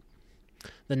judgment.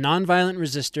 The nonviolent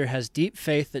resistor has deep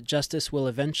faith that justice will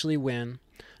eventually win.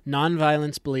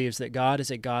 Nonviolence believes that God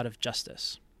is a God of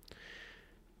justice."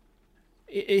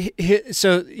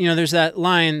 So, there's that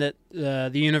line that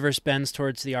the universe bends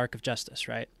towards the arc of justice,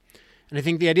 right? And I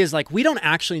think the idea is, like, we don't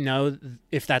actually know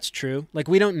if that's true. Like,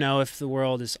 we don't know if the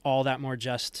world is all that more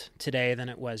just today than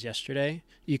it was yesterday.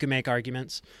 You can make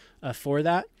arguments for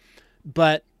that.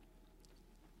 But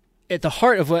at the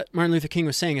heart of what Martin Luther King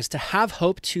was saying is to have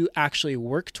hope to actually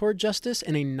work toward justice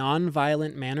in a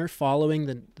nonviolent manner, following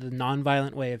the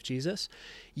nonviolent way of Jesus.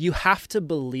 You have to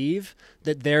believe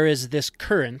that there is this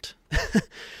current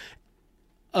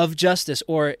of justice,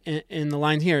 or in the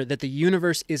line here, that the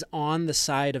universe is on the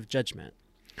side of judgment.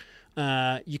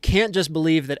 You can't just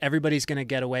believe that everybody's going to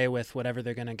get away with whatever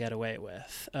they're going to get away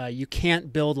with. You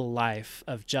can't build a life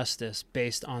of justice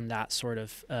based on that sort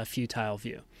of futile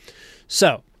view.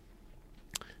 So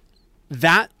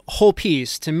that whole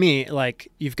piece, to me, like,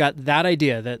 you've got that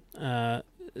idea that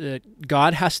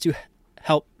God has to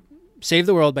help save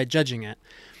the world by judging it.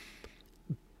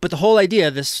 But the whole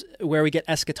idea, this where we get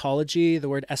eschatology, the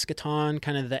word eschaton,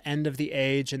 kind of the end of the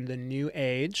age and the new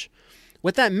age,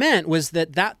 what that meant was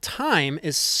that that time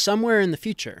is somewhere in the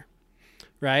future,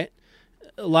 right?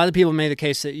 A lot of people made the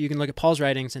case that you can look at Paul's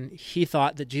writings, and he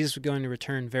thought that Jesus was going to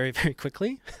return very, very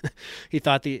quickly. He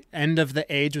thought the end of the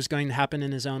age was going to happen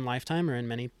in his own lifetime, or in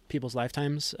many people's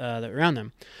lifetimes that were around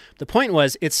them. The point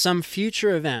was, it's some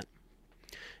future event.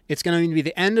 It's going to be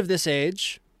the end of this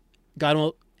age. God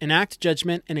will enact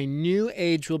judgment, and a new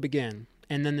age will begin,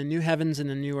 and then the new heavens and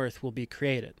the new earth will be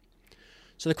created.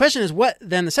 So the question is,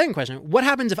 the second question, what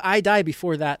happens if I die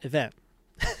before that event,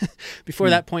 before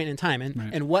that point in time?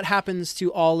 And what happens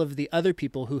to all of the other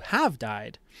people who have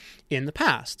died in the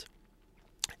past?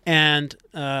 And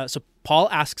so Paul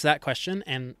asks that question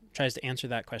and tries to answer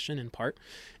that question in part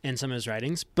in some of his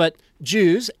writings. But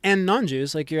Jews and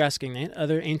non-Jews, like you're asking, Nate,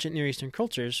 other ancient Near Eastern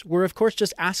cultures, were of course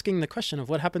just asking the question of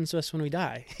what happens to us when we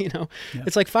die.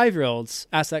 It's like 5-year-olds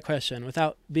ask that question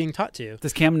without being taught to.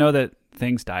 Does Cam know that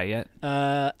things die yet?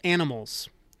 Animals.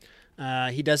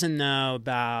 He doesn't know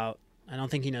about. I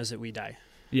don't think he knows that we die.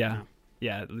 Yeah,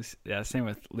 no. Yeah. Same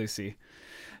with Lucy.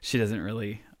 She doesn't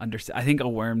really understand. I think a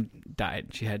worm died.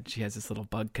 She has this little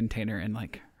bug container, and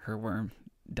like her worm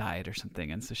died or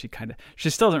something, and so she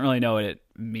still doesn't really know what it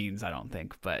means, I don't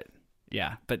think, but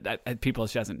yeah, but people,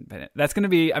 she hasn't been, that's going to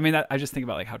be, I mean, I just think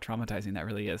about like how traumatizing that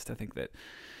really is to think that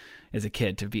as a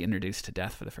kid to be introduced to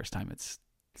death for the first time. It's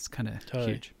kind of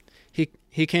huge.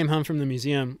 He came home from the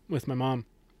museum with my mom,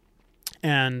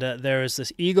 and there was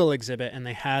this eagle exhibit, and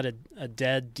they had a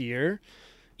dead deer,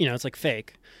 it's like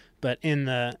fake, but in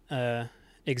the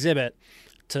exhibit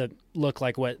to look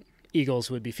like what eagles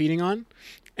would be feeding on.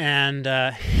 And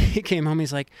he came home,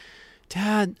 he's like,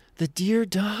 Dad, the deer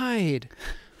died.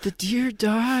 The deer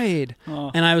died.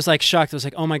 Oh. And I was like shocked. I was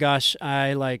like, oh my gosh,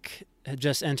 I like had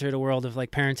just entered a world of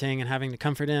like parenting and having to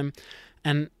comfort him.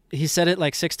 And he said it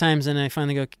like 6 times, and I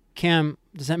finally go, Cam,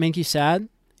 does that make you sad?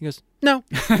 He goes, no.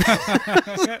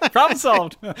 Problem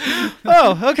solved.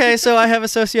 Oh, okay, so I have a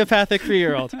sociopathic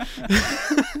 3-year-old.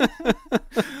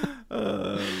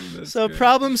 So great.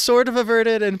 Problem sort of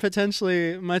averted, and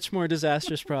potentially much more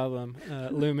disastrous problem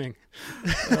looming.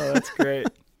 Oh, that's great.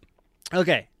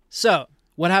 Okay, so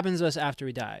what happens to us after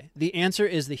we die? The answer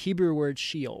is the Hebrew word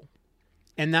Sheol.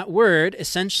 And that word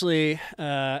essentially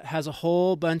has a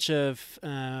whole bunch of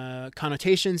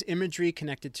connotations, imagery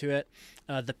connected to it.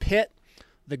 The pit,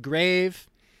 the grave,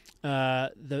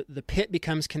 the pit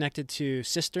becomes connected to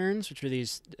cisterns, which are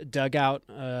these dugout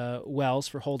wells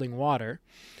for holding water.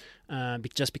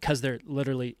 Just because they're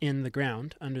literally in the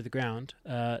ground, under the ground,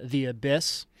 the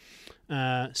abyss.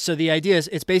 So the idea is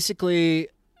it's basically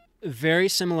very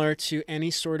similar to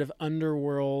any sort of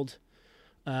underworld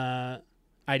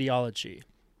ideology.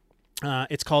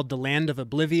 It's called the land of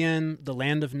oblivion, the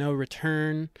land of no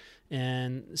return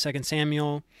in 2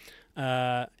 Samuel.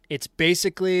 It's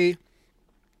basically,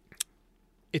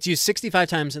 it's used 65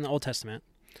 times in the Old Testament.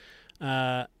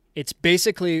 It's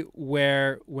basically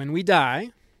where when we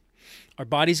die, our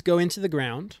bodies go into the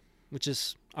ground, which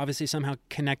is obviously somehow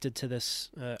connected to this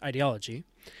ideology,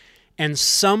 and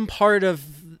some part of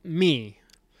me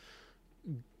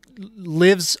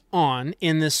lives on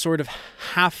in this sort of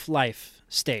half-life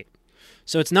state.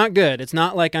 So it's not good. It's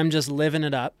not like I'm just living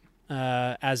it up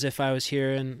as if I was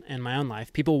here in my own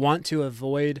life. People want to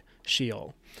avoid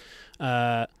Sheol.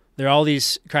 There are all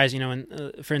these cries,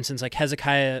 when, for instance, like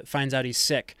Hezekiah finds out he's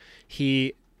sick.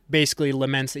 He basically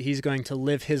laments that he's going to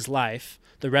live his life,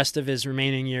 the rest of his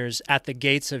remaining years, at the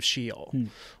gates of Sheol,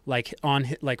 like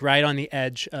right on the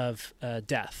edge of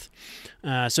death.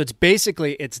 So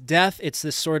it's death. It's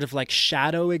this sort of like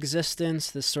shadow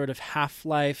existence, this sort of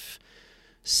half-life,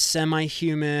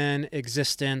 semi-human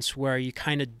existence where you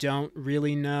kind of don't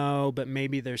really know, but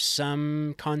maybe there's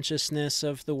some consciousness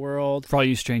of the world. For all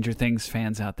you Stranger Things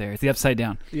fans out there, it's the Upside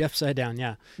Down. The Upside Down,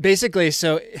 yeah. Basically,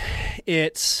 so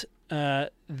it's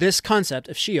this concept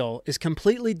of Sheol is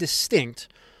completely distinct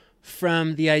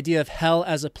from the idea of hell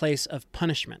as a place of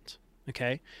punishment.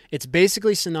 Okay, it's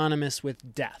basically synonymous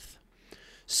with death.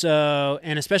 So,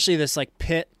 and especially this like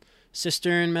pit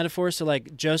cistern metaphor. So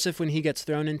like Joseph, when he gets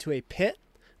thrown into a pit,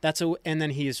 and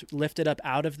then he's lifted up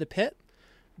out of the pit.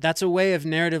 That's a way of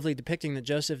narratively depicting that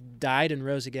Joseph died and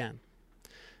rose again.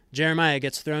 Jeremiah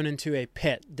gets thrown into a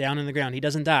pit down in the ground. He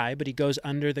doesn't die, but he goes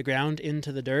under the ground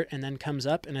into the dirt and then comes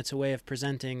up, and it's a way of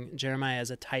presenting Jeremiah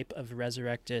as a type of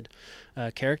resurrected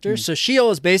character. So Sheol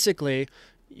is basically,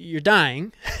 you're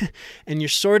dying, and you're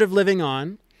sort of living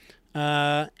on,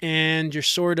 and you're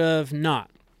sort of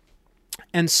not.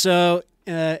 And so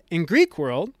in Greek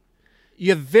world, you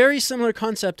have a very similar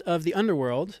concept of the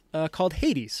underworld called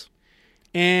Hades.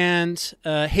 And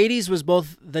Hades was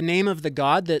both the name of the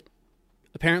god that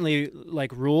apparently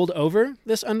like ruled over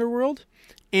this underworld,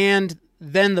 and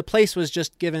then the place was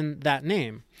just given that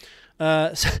name.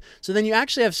 So then you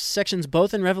actually have sections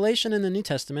both in Revelation in the New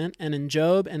Testament and in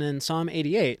Job and in Psalm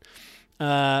 88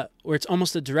 where it's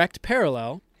almost a direct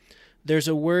parallel. There's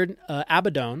a word,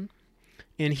 Abaddon,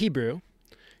 in Hebrew,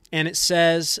 and it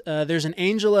says there's an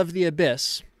angel of the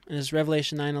abyss, and it's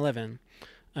Revelation 9:11.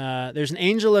 There's an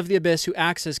angel of the abyss who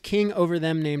acts as king over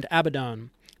them named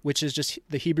Abaddon, which is just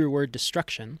the Hebrew word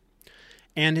destruction.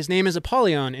 And his name is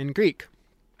Apollyon in Greek.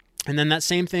 And then that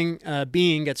same thing,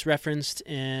 being, gets referenced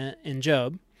in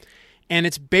Job. And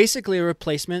it's basically a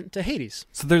replacement to Hades.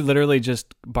 So they're literally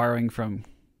just borrowing from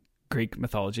Greek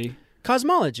mythology?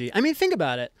 Cosmology. I mean, think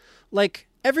about it. Like,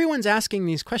 everyone's asking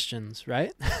these questions,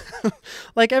 right?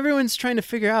 Like, everyone's trying to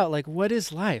figure out, like, what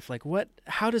is life? Like,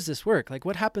 how does this work? Like,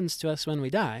 what happens to us when we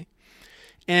die?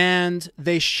 And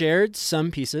they shared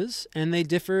some pieces, and they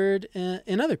differed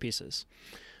in other pieces.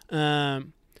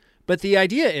 But the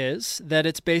idea is that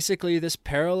it's basically this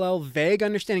parallel, vague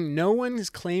understanding. No one is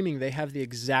claiming they have the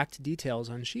exact details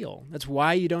on Sheol. That's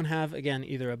why you don't have, again,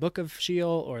 either a book of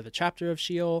Sheol or the chapter of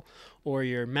Sheol or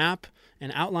your map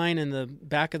and outline in the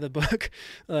back of the book,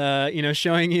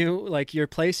 showing you like your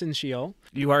place in Sheol.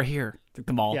 You are here. Took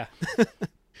them all. Yeah.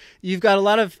 You've got a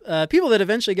lot of people that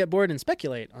eventually get bored and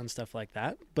speculate on stuff like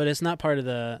that, but it's not part of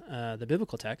the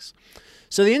biblical text.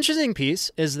 So the interesting piece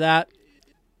is that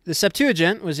the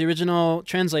Septuagint was the original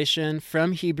translation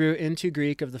from Hebrew into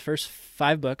Greek of the first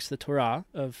 5 books, the Torah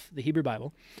of the Hebrew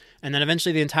Bible, and then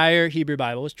eventually the entire Hebrew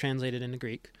Bible was translated into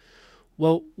Greek.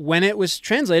 Well, when it was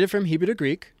translated from Hebrew to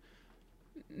Greek,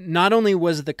 not only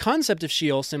was the concept of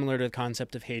Sheol similar to the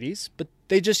concept of Hades, but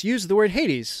they just used the word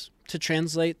Hades to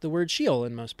translate the word Sheol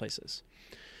in most places.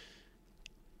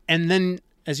 And then,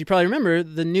 as you probably remember,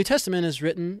 the New Testament is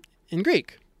written in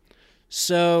Greek.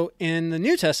 So in the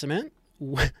New Testament,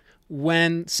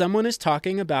 when someone is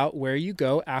talking about where you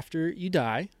go after you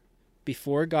die,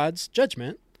 before God's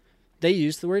judgment, they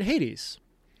use the word Hades.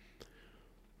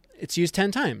 It's used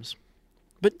 10 times.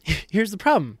 But here's the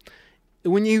problem.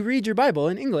 When you read your Bible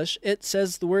in English, it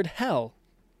says the word hell.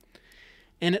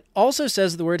 And it also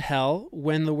says the word hell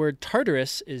when the word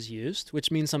Tartarus is used,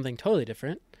 which means something totally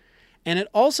different. And it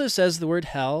also says the word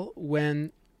hell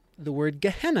when the word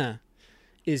Gehenna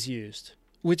is used,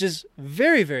 which is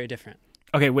very, very different.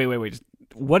 Okay, wait.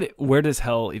 Where does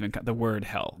hell even come? The word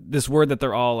hell, this word that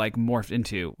they're all like morphed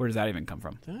into, where does that even come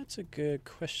from? That's a good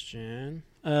question.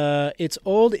 It's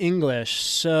Old English,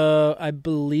 so I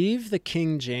believe the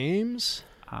King James.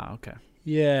 Okay.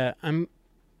 Yeah,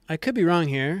 I could be wrong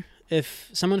here. If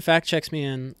someone fact checks me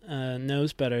and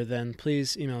knows better, then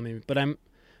please email me. But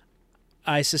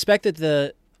I suspect that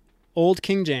the Old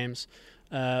King James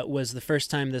was the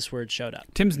first time this word showed up.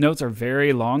 Tim's notes are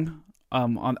very long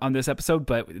on this episode,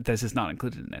 but this is not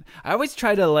included in it. I always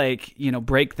try to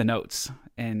break the notes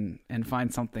and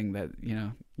find something that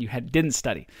you didn't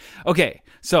study. Okay,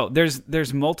 so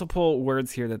there's multiple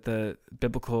words here that the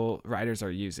biblical writers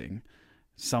are using.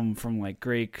 Some from like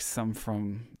Greek, some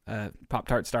from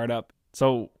Pop-Tart Startup.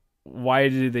 So why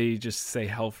do they just say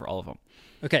hell for all of them?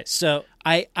 Okay, so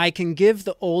I can give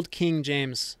the Old King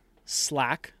James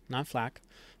slack, not flack,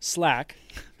 slack,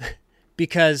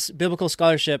 because biblical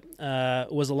scholarship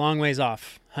was a long ways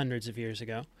off hundreds of years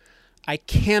ago. I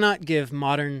cannot give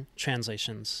modern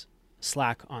translations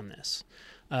slack on this.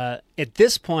 At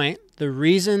this point, the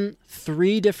reason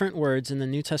 3 different words in the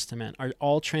New Testament are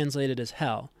all translated as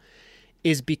hell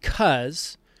is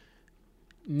because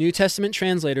New Testament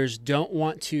translators don't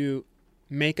want to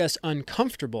make us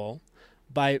uncomfortable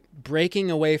by breaking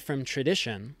away from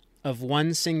tradition of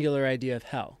one singular idea of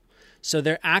hell. So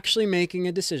they're actually making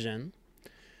a decision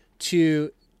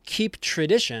to keep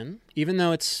tradition, even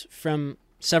though it's from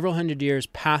several hundred years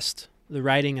past the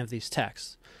writing of these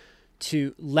texts,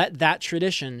 to let that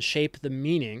tradition shape the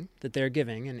meaning that they're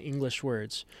giving in English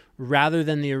words, rather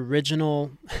than the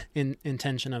original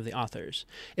intention of the authors.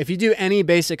 If you do any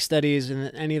basic studies in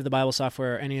any of the Bible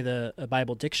software or any of the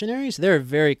Bible dictionaries, there are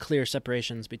very clear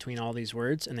separations between all these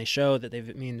words, and they show that they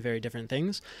mean very different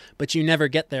things, but you never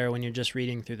get there when you're just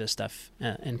reading through this stuff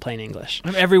in plain English. I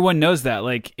mean, everyone knows that.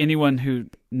 Like, anyone who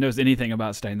knows anything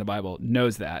about studying the Bible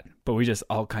knows that, but we just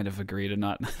all kind of agree to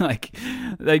not, like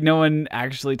no one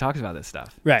actually talks about this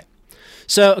stuff. Right.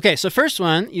 So, okay, so first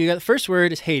one, you got the first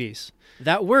word is Hades.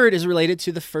 That word is related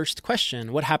to the first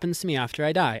question. What happens to me after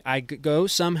I die? I go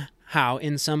somehow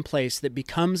in some place that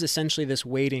becomes essentially this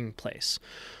waiting place.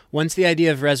 Once the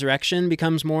idea of resurrection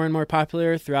becomes more and more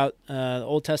popular throughout the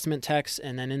Old Testament texts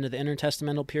and then into the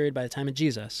intertestamental period by the time of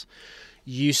Jesus,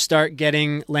 you start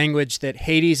getting language that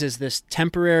Hades is this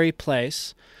temporary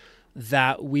place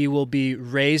that we will be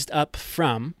raised up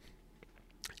from.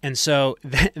 And so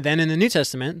then in the New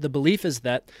Testament, the belief is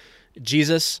that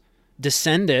Jesus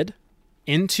descended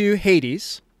into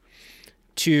Hades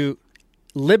to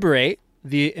liberate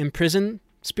the imprisoned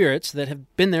spirits that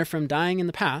have been there from dying in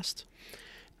the past.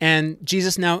 And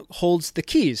Jesus now holds the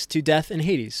keys to death and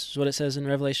Hades, is what it says in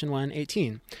Revelation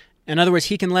 1:18. In other words,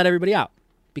 he can let everybody out.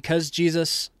 Because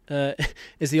Jesus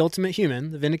is the ultimate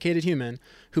human, the vindicated human,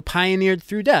 who pioneered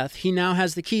through death, he now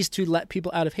has the keys to let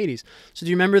people out of Hades. So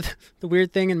do you remember the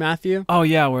weird thing in Matthew? Oh,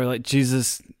 yeah, where like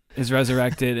Jesus is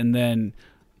resurrected and then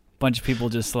a bunch of people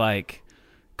just like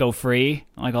go free,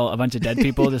 like a bunch of dead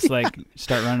people just like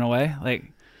start running away.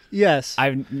 Like, yes.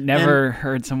 I've never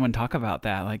heard someone talk about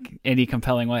that like any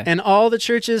compelling way. And all the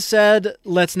churches said,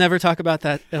 let's never talk about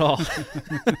that at all.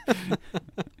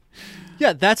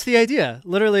 Yeah, that's the idea.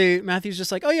 Literally, Matthew's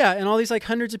just like, oh yeah, and all these like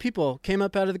hundreds of people came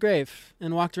up out of the grave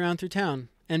and walked around through town.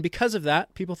 And because of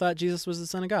that, people thought Jesus was the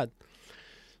Son of God.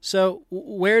 So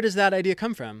where does that idea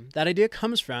come from? That idea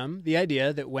comes from the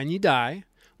idea that when you die,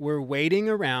 we're waiting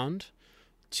around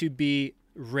to be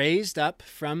raised up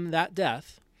from that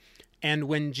death. And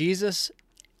when Jesus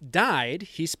died,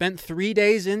 he spent 3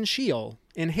 days in Sheol,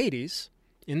 in Hades,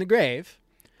 in the grave,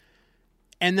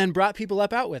 and then brought people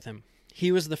up out with him. He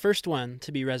was the first one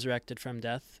to be resurrected from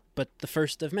death, but the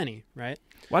first of many, right?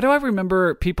 Why do I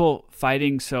remember people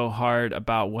fighting so hard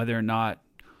about whether or not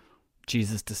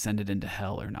Jesus descended into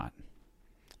hell or not?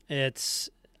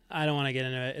 I don't want to get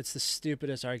into it. It's the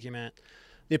stupidest argument.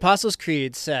 The Apostles'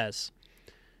 Creed says,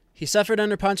 he suffered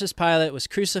under Pontius Pilate, was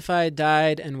crucified,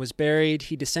 died, and was buried.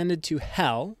 He descended to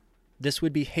hell. This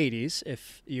would be Hades,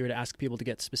 if you were to ask people to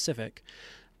get specific.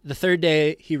 The third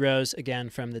day, he rose again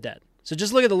from the dead. So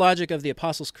just look at the logic of the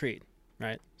Apostles' Creed,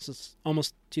 right? So it's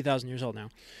almost 2,000 years old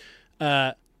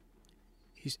now.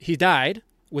 He died,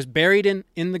 was buried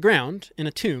in the ground, in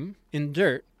a tomb, in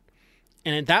dirt,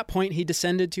 and at that point he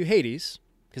descended to Hades,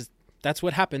 because that's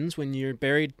what happens when you're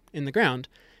buried in the ground,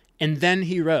 and then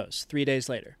he rose 3 days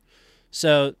later.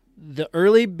 So the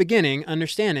early beginning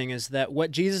understanding is that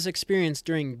what Jesus experienced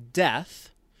during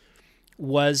death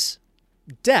was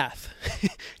death.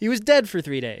 He was dead for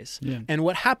 3 days. Yeah. And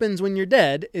what happens when you're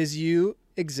dead is you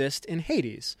exist in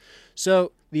Hades.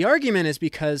 So the argument is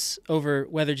because over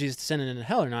whether Jesus descended into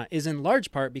hell or not is in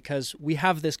large part because we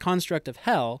have this construct of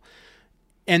hell.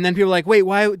 And then people are like, wait,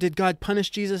 why did God punish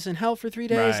Jesus in hell for 3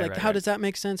 days? How does that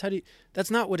make sense?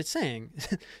 That's not what it's saying.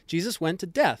 Jesus went to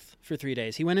death for 3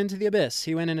 days. He went into the abyss.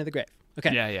 He went into the grave.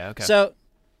 Okay. Yeah, okay. So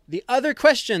the other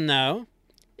question, though,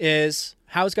 is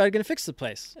how is God going to fix the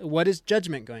place? What is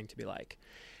judgment going to be like?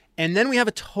 And then we have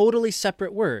a totally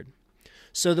separate word.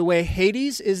 So the way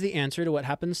Hades is the answer to what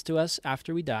happens to us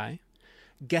after we die,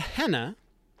 Gehenna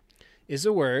is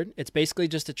a word. It's basically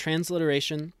just a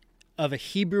transliteration of a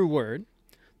Hebrew word,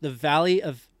 the Valley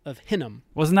of Hinnom.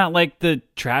 Wasn't that like the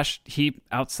trash heap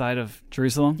outside of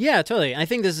Jerusalem? Yeah, totally. I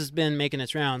think this has been making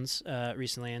its rounds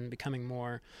recently and becoming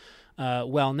more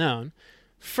well-known.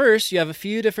 First, you have a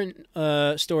few different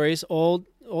stories, Old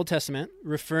Testament,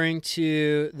 referring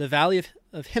to the Valley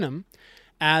of Hinnom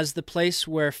as the place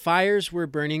where fires were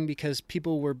burning because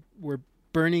people were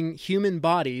burning human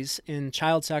bodies in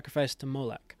child sacrifice to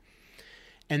Molech.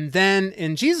 And then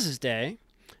in Jesus' day,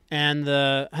 and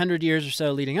the 100 years or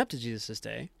so leading up to Jesus'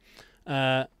 day,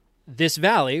 this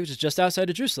valley, which is just outside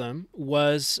of Jerusalem,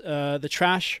 was the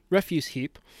trash refuse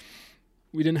heap.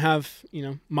 We didn't have,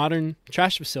 modern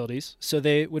trash facilities, so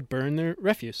they would burn their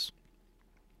refuse.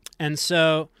 And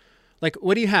so,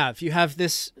 what do you have? You have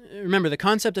this, remember, the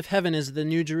concept of heaven is the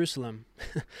New Jerusalem,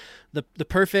 the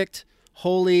perfect,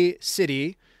 holy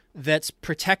city that's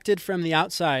protected from the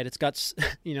outside. It's got,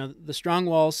 the strong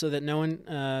walls so that no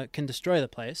one can destroy the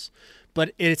place.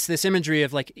 But it's this imagery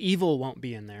of, evil won't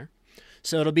be in there.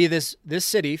 So it'll be this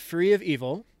city free of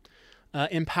evil,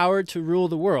 empowered to rule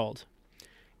the world.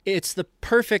 it's the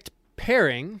perfect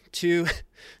pairing to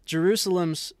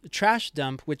Jerusalem's trash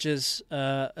dump, which is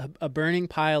a burning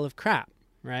pile of crap,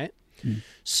 right?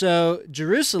 So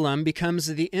Jerusalem becomes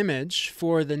the image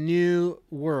for the new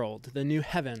world, the new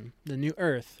heaven, the new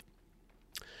earth.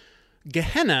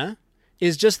 Gehenna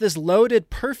is just this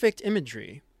loaded, perfect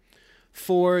imagery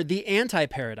for the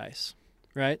anti-paradise,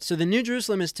 right? So the New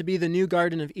Jerusalem is to be the new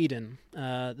Garden of Eden,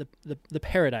 the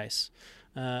paradise.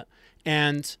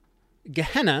 And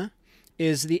Gehenna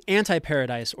is the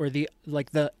anti-paradise, or the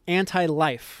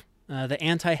anti-life, the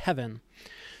anti-heaven.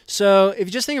 So if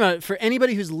you just think about it, for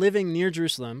anybody who's living near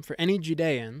Jerusalem, for any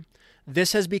Judean,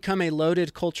 this has become a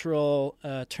loaded cultural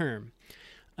term.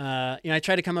 I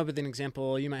tried to come up with an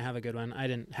example. You might have a good one. I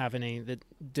didn't have any that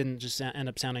didn't just end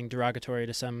up sounding derogatory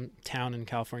to some town in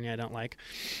California I don't like.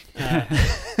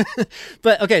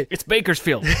 But okay. It's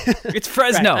Bakersfield. It's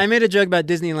Fresno. Right. I made a joke about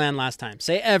Disneyland last time.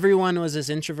 Say everyone was as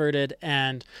introverted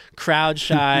and crowd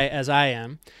shy as I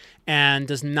am, and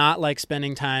does not like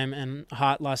spending time in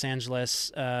hot Los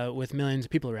Angeles with millions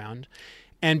of people around.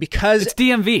 And because it's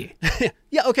DMV.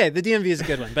 Yeah, okay, the DMV is a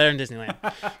good one, better than Disneyland.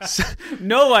 So,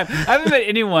 no one. I haven't met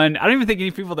anyone. I don't even think any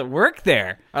people that work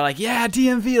there are like, yeah,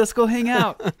 DMV, let's go hang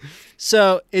out.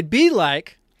 So it'd be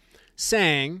like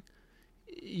saying,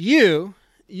 you're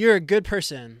a good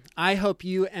person. I hope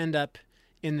you end up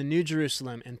in the New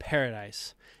Jerusalem in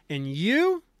paradise. And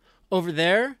you over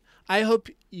there, I hope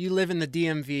you live in the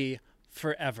DMV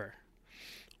forever.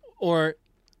 Or,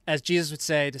 as Jesus would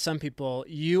say to some people,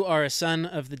 you are a son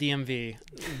of the DMV.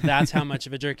 That's how much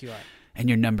of a jerk you are. And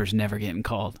your number's never getting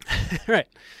called. Right.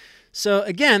 So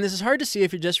again, this is hard to see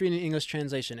if you're just reading English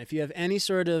translation. If you have any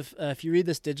sort of, if you read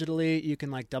this digitally, you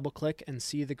can double click and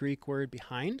see the Greek word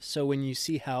behind. So when you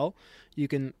see hell, you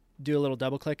can do a little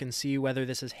double click and see whether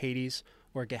this is Hades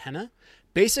or Gehenna.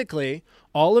 Basically,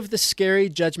 all of the scary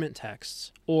judgment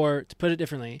texts, or to put it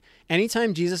differently,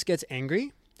 anytime Jesus gets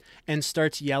angry and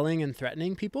starts yelling and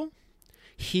threatening people,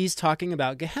 he's talking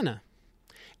about Gehenna.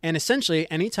 And essentially,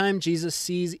 anytime Jesus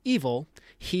sees evil,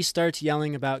 he starts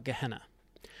yelling about Gehenna.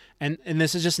 And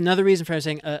this is just another reason for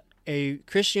saying a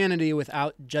Christianity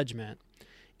without judgment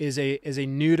is a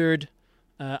neutered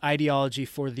ideology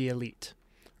for the elite,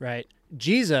 right?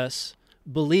 Jesus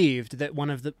believed that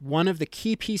one of the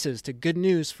key pieces to good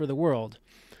news for the world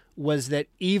was that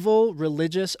evil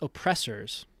religious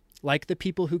oppressors, like the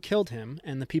people who killed him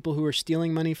and the people who were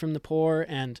stealing money from the poor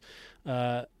and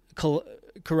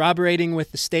corroborating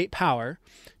with the state power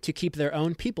to keep their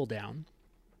own people down,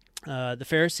 the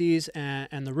Pharisees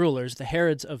and the rulers, the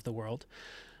Herods of the world,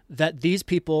 that these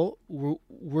people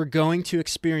were going to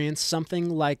experience something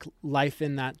like life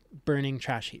in that burning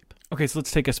trash heap. Okay, so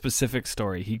let's take a specific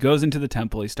story. He goes into the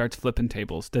temple. He starts flipping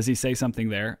tables. Does he say something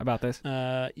there about this?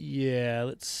 Yeah,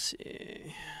 let's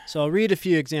see. So I'll read a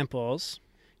few examples.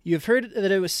 You have heard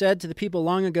that it was said to the people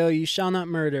long ago, you shall not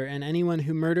murder, and anyone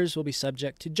who murders will be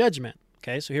subject to judgment.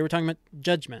 Okay, so here we're talking about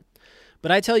judgment.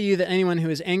 But I tell you that anyone who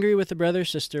is angry with a brother or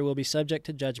sister will be subject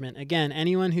to judgment. Again,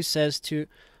 anyone who says to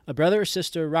a brother or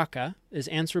sister, Raka, is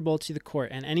answerable to the court,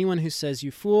 and anyone who says,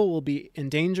 you fool, will be in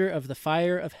danger of the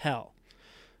fire of hell.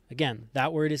 Again,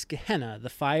 that word is Gehenna, the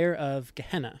fire of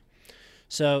Gehenna.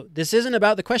 So this isn't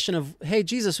about the question of, hey,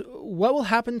 Jesus, what will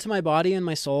happen to my body and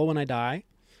my soul when I die?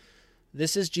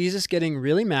 This is Jesus getting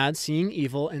really mad, seeing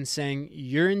evil, and saying,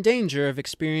 you're in danger of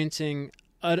experiencing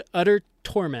utter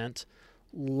torment,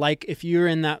 like if you're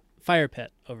in that fire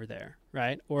pit over there,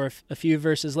 right? Or if a few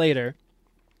verses later,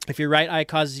 if your right eye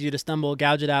causes you to stumble,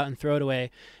 gouge it out and throw it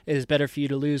away. It is better for you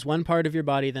to lose one part of your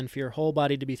body than for your whole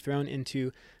body to be thrown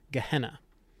into Gehenna.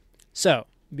 So,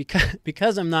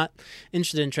 because I'm not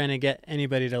interested in trying to get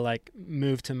anybody to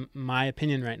move to my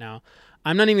opinion right now,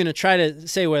 I'm not even going to try to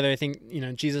say whether I think,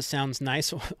 Jesus sounds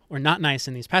nice or not nice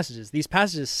in these passages. These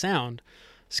passages sound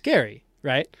scary,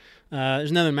 right?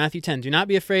 There's another in Matthew 10. Do not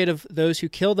be afraid of those who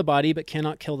kill the body but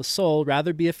cannot kill the soul.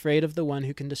 Rather be afraid of the one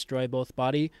who can destroy both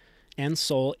body and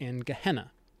soul in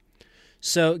Gehenna.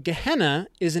 So Gehenna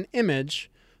is an image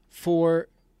for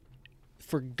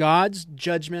God's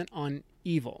judgment on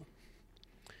evil.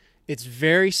 It's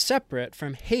very separate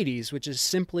from Hades, which is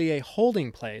simply a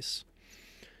holding place,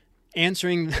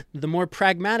 answering the more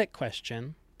pragmatic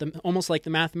question, almost like the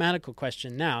mathematical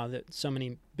question now that so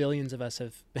many billions of us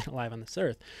have been alive on this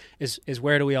earth, is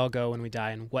where do we all go when we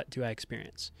die and what do I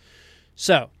experience?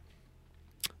 So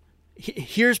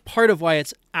here's part of why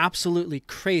it's absolutely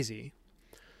crazy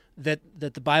that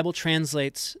the Bible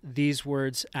translates these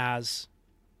words as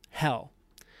hell.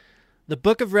 The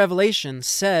book of Revelation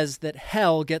says that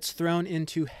hell gets thrown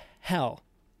into hell.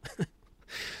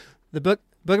 The book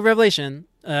of Revelation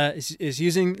is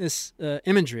using this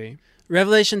imagery.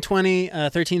 Revelation 20,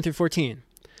 13 through 14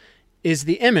 is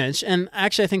the image, and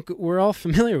actually I think we're all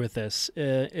familiar with this.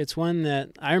 It's one that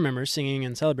I remember singing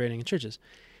and celebrating in churches.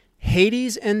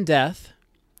 Hades and death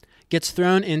gets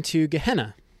thrown into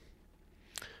Gehenna.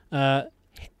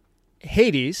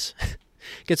 Hades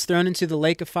gets thrown into the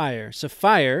lake of fire. So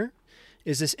fire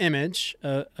is this image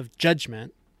of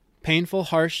judgment, painful,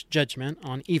 harsh judgment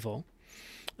on evil.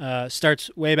 Starts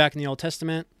way back in the Old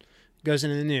Testament, goes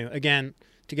into the New. Again,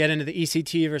 to get into the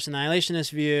ECT versus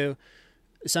annihilationist view,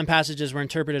 some passages were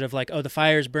interpreted of like, oh, the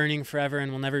fire is burning forever and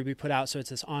will never be put out, so it's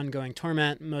this ongoing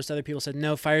torment. Most other people said,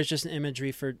 no, fire is just an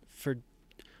imagery for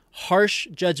harsh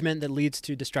judgment that leads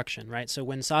to destruction, right? So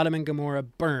when Sodom and Gomorrah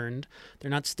burned, they're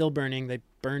not still burning, they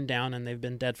burned down and they've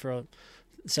been dead for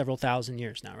several thousand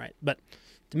years now, right? But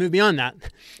to move beyond that,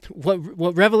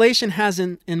 what Revelation has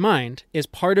in mind is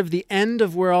part of the end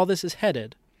of where all this is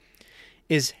headed,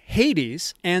 is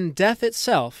Hades and death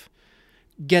itself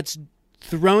gets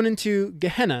thrown into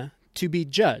Gehenna to be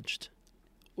judged.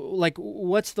 Like,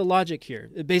 what's the logic here?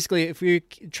 Basically, if we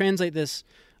translate this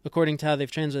according to how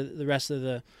they've translated the rest of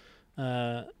the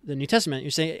New Testament,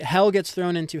 you say hell gets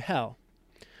thrown into hell.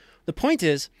 The point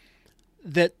is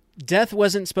that death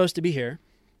wasn't supposed to be here.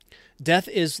 Death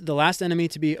is the last enemy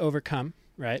to be overcome,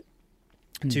 right?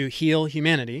 To heal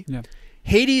humanity. Yeah.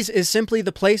 Hades is simply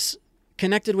the place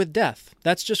connected with death.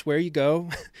 That's just where you go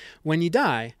when you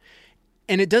die.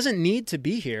 And it doesn't need to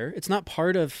be here. It's not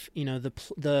part of,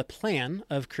 the plan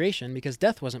of creation, because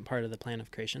death wasn't part of the plan of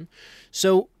creation.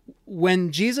 So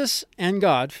when Jesus and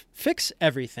God fix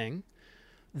everything,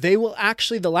 they will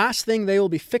actually, the last thing they will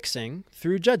be fixing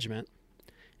through judgment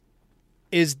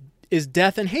is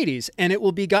death and Hades, and it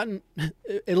will be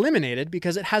eliminated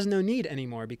because it has no need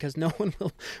anymore, because no one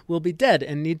will be dead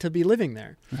and need to be living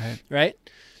there. Right?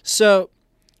 So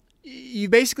you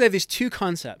basically have these two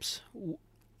concepts.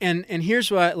 And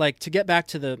here's what, like, to get back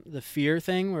to the fear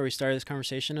thing where we started this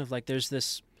conversation of, like, there's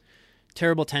this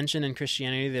terrible tension in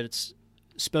Christianity that it's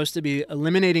supposed to be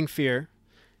eliminating fear,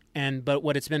 but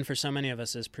what it's been for so many of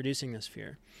us is producing this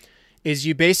fear, is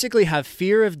you basically have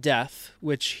fear of death,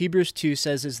 which Hebrews 2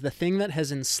 says is the thing that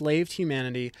has enslaved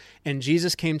humanity, and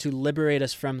Jesus came to liberate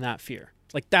us from that fear.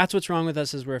 Like, that's what's wrong with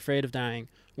us, is we're afraid of dying,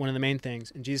 one of the main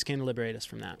things, and Jesus came to liberate us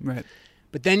from that. Right.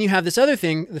 But then you have this other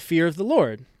thing, the fear of the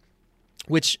Lord,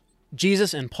 which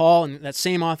Jesus and Paul and that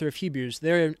same author of Hebrews,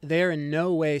 they're in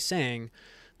no way saying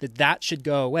that should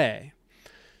go away.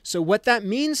 So what that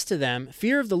means to them,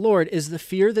 fear of the Lord, is the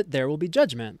fear that there will be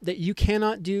judgment, that you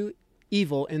cannot do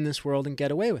evil in this world and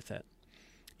get away with it.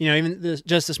 Even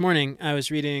just this morning, I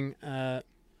was reading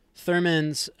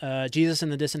Thurman's Jesus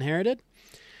and the Disinherited,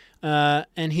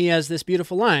 and he has this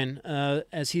beautiful line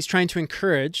as he's trying to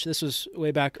encourage, this was way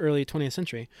back early 20th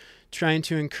century, trying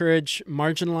to encourage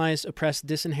marginalized, oppressed,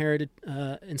 disinherited,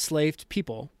 enslaved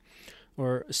people,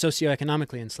 or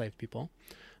socioeconomically enslaved people,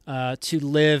 to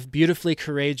live beautifully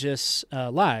courageous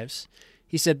lives.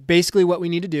 He said, basically what we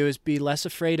need to do is be less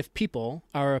afraid of people,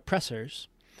 our oppressors,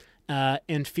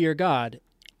 and fear God.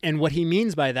 And what he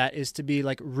means by that is to be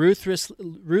like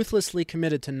ruthlessly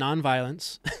committed to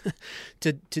nonviolence,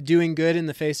 to doing good in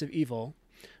the face of evil,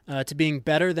 to being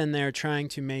better than they're trying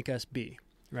to make us be,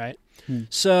 right?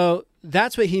 So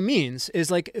that's what he means,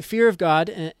 is like fear of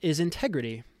God is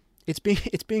integrity. It's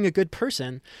being a good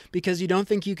person, because you don't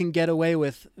think you can get away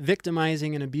with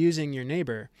victimizing and abusing your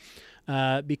neighbor,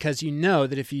 because you know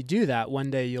that if you do that,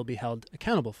 one day you'll be held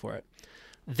accountable for it.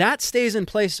 That stays in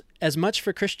place as much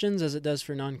for Christians as it does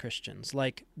for non-Christians.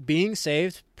 Like being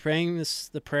saved, praying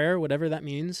the prayer, whatever that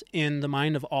means, in the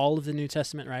mind of all of the New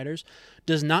Testament writers,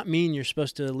 does not mean you're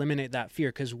supposed to eliminate that fear,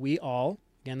 because we all,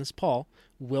 again, this is Paul,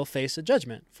 will face a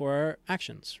judgment for our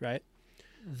actions, right?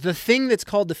 The thing that's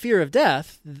called the fear of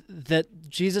death that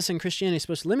Jesus and Christianity is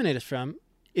supposed to eliminate us from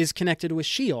is connected with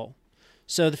Sheol.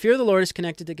 So the fear of the Lord is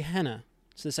connected to Gehenna.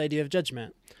 It's this idea of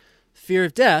judgment. Fear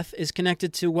of death is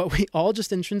connected to what we all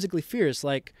just intrinsically fear. It's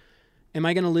like, am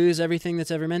I going to lose everything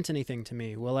that's ever meant anything to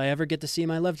me? Will I ever get to see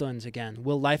my loved ones again?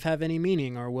 Will life have any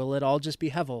meaning, or will it all just be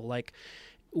hevel? Like,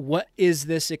 what is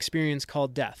this experience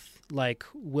called death? Like,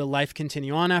 will life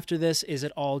continue on after this? Is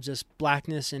it all just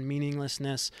blackness and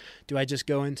meaninglessness? Do I just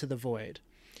go into the void?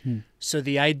 So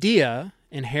the idea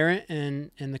inherent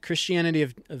in the Christianity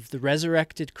of the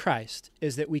resurrected Christ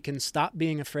is that we can stop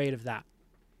being afraid of that,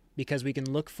 because we can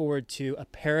look forward to a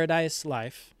paradise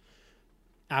life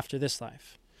after this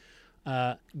life.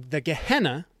 The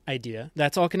Gehenna idea,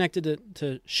 that's all connected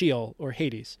to Sheol or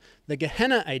Hades. The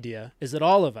Gehenna idea is that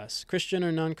all of us, Christian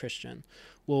or non-Christian,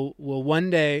 will one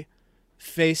day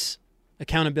face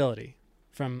accountability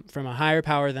from a higher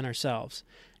power than ourselves.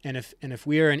 And if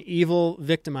we are an evil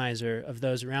victimizer of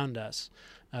those around us,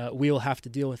 we will have to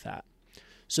deal with that.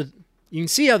 So you can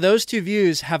see how those two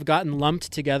views have gotten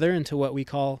lumped together into what we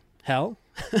call hell,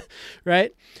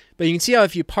 right? But you can see how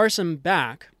if you parse them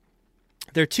back,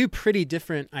 they're two pretty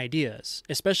different ideas,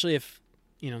 especially if,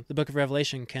 the book of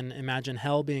Revelation can imagine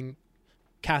hell being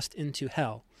cast into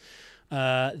hell.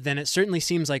 Then it certainly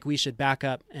seems like we should back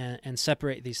up and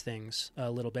separate these things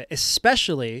a little bit,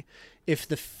 especially if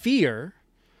the fear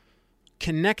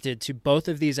connected to both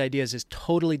of these ideas is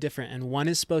totally different, and one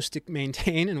is supposed to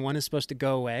maintain and one is supposed to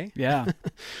go away. Yeah.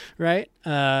 Right?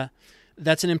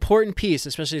 That's an important piece,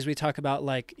 especially as we talk about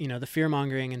the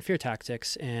fear-mongering and fear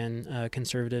tactics and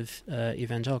conservative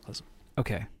evangelicalism.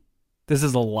 Okay. This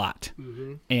is a lot.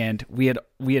 Mm-hmm. And we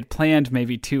had planned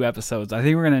maybe 2 episodes. I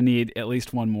think we're going to need at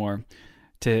least one more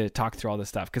to talk through all this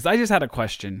stuff, because I just had a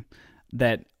question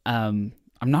that I'm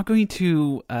not going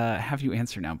to have you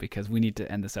answer now because we need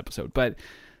to end this episode. But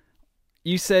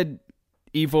you said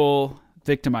evil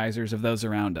victimizers of those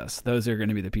around us. Those are going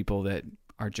to be the people that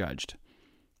are judged.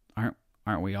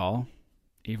 Aren't we all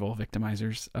evil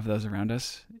victimizers of those around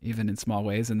us, even in small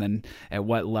ways? And then at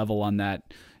what level on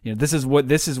that, this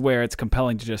is where it's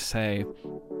compelling to just say,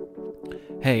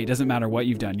 hey, it doesn't matter what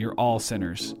you've done. You're all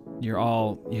sinners. You're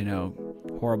all,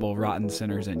 horrible, rotten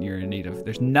sinners, and you're in need of,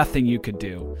 there's nothing you could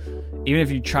do. Even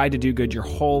if you tried to do good your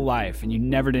whole life and you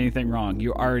never did anything wrong,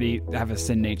 you already have a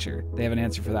sin nature. They have an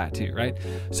answer for that too, right?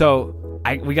 So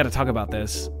we got to talk about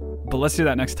this, but let's do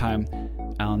that next time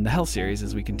on the Hell series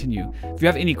as we continue. If you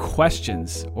have any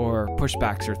questions or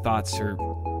pushbacks or thoughts or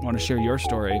want to share your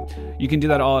story, you can do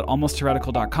that all at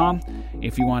almostheretical.com.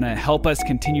 If you want to help us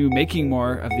continue making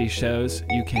more of these shows,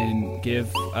 you can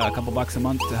give a couple bucks a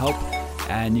month to help,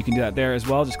 and you can do that there as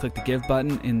well. Just click the give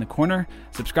button in the corner.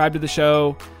 Subscribe to the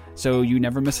show so you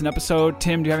never miss an episode.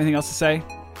 Tim, do you have anything else to say?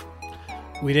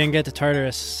 We didn't get to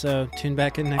Tartarus, so tune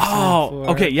back in next time. Oh,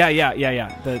 okay.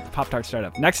 Yeah. The Pop-Tart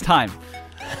startup. Next time,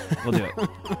 we'll do it.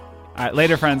 All right,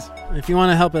 later, friends. If you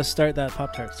want to help us start that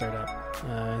Pop-Tart startup,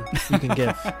 you can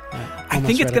give. I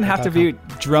think it's going to have to be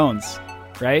drones,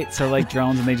 right? So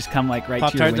drones, and they just come right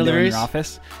Pop-Tart to your window deliveries? in your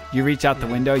office. You reach out the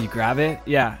window, you grab it,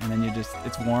 and then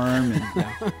it's warm.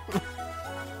 And,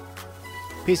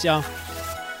 Peace, y'all.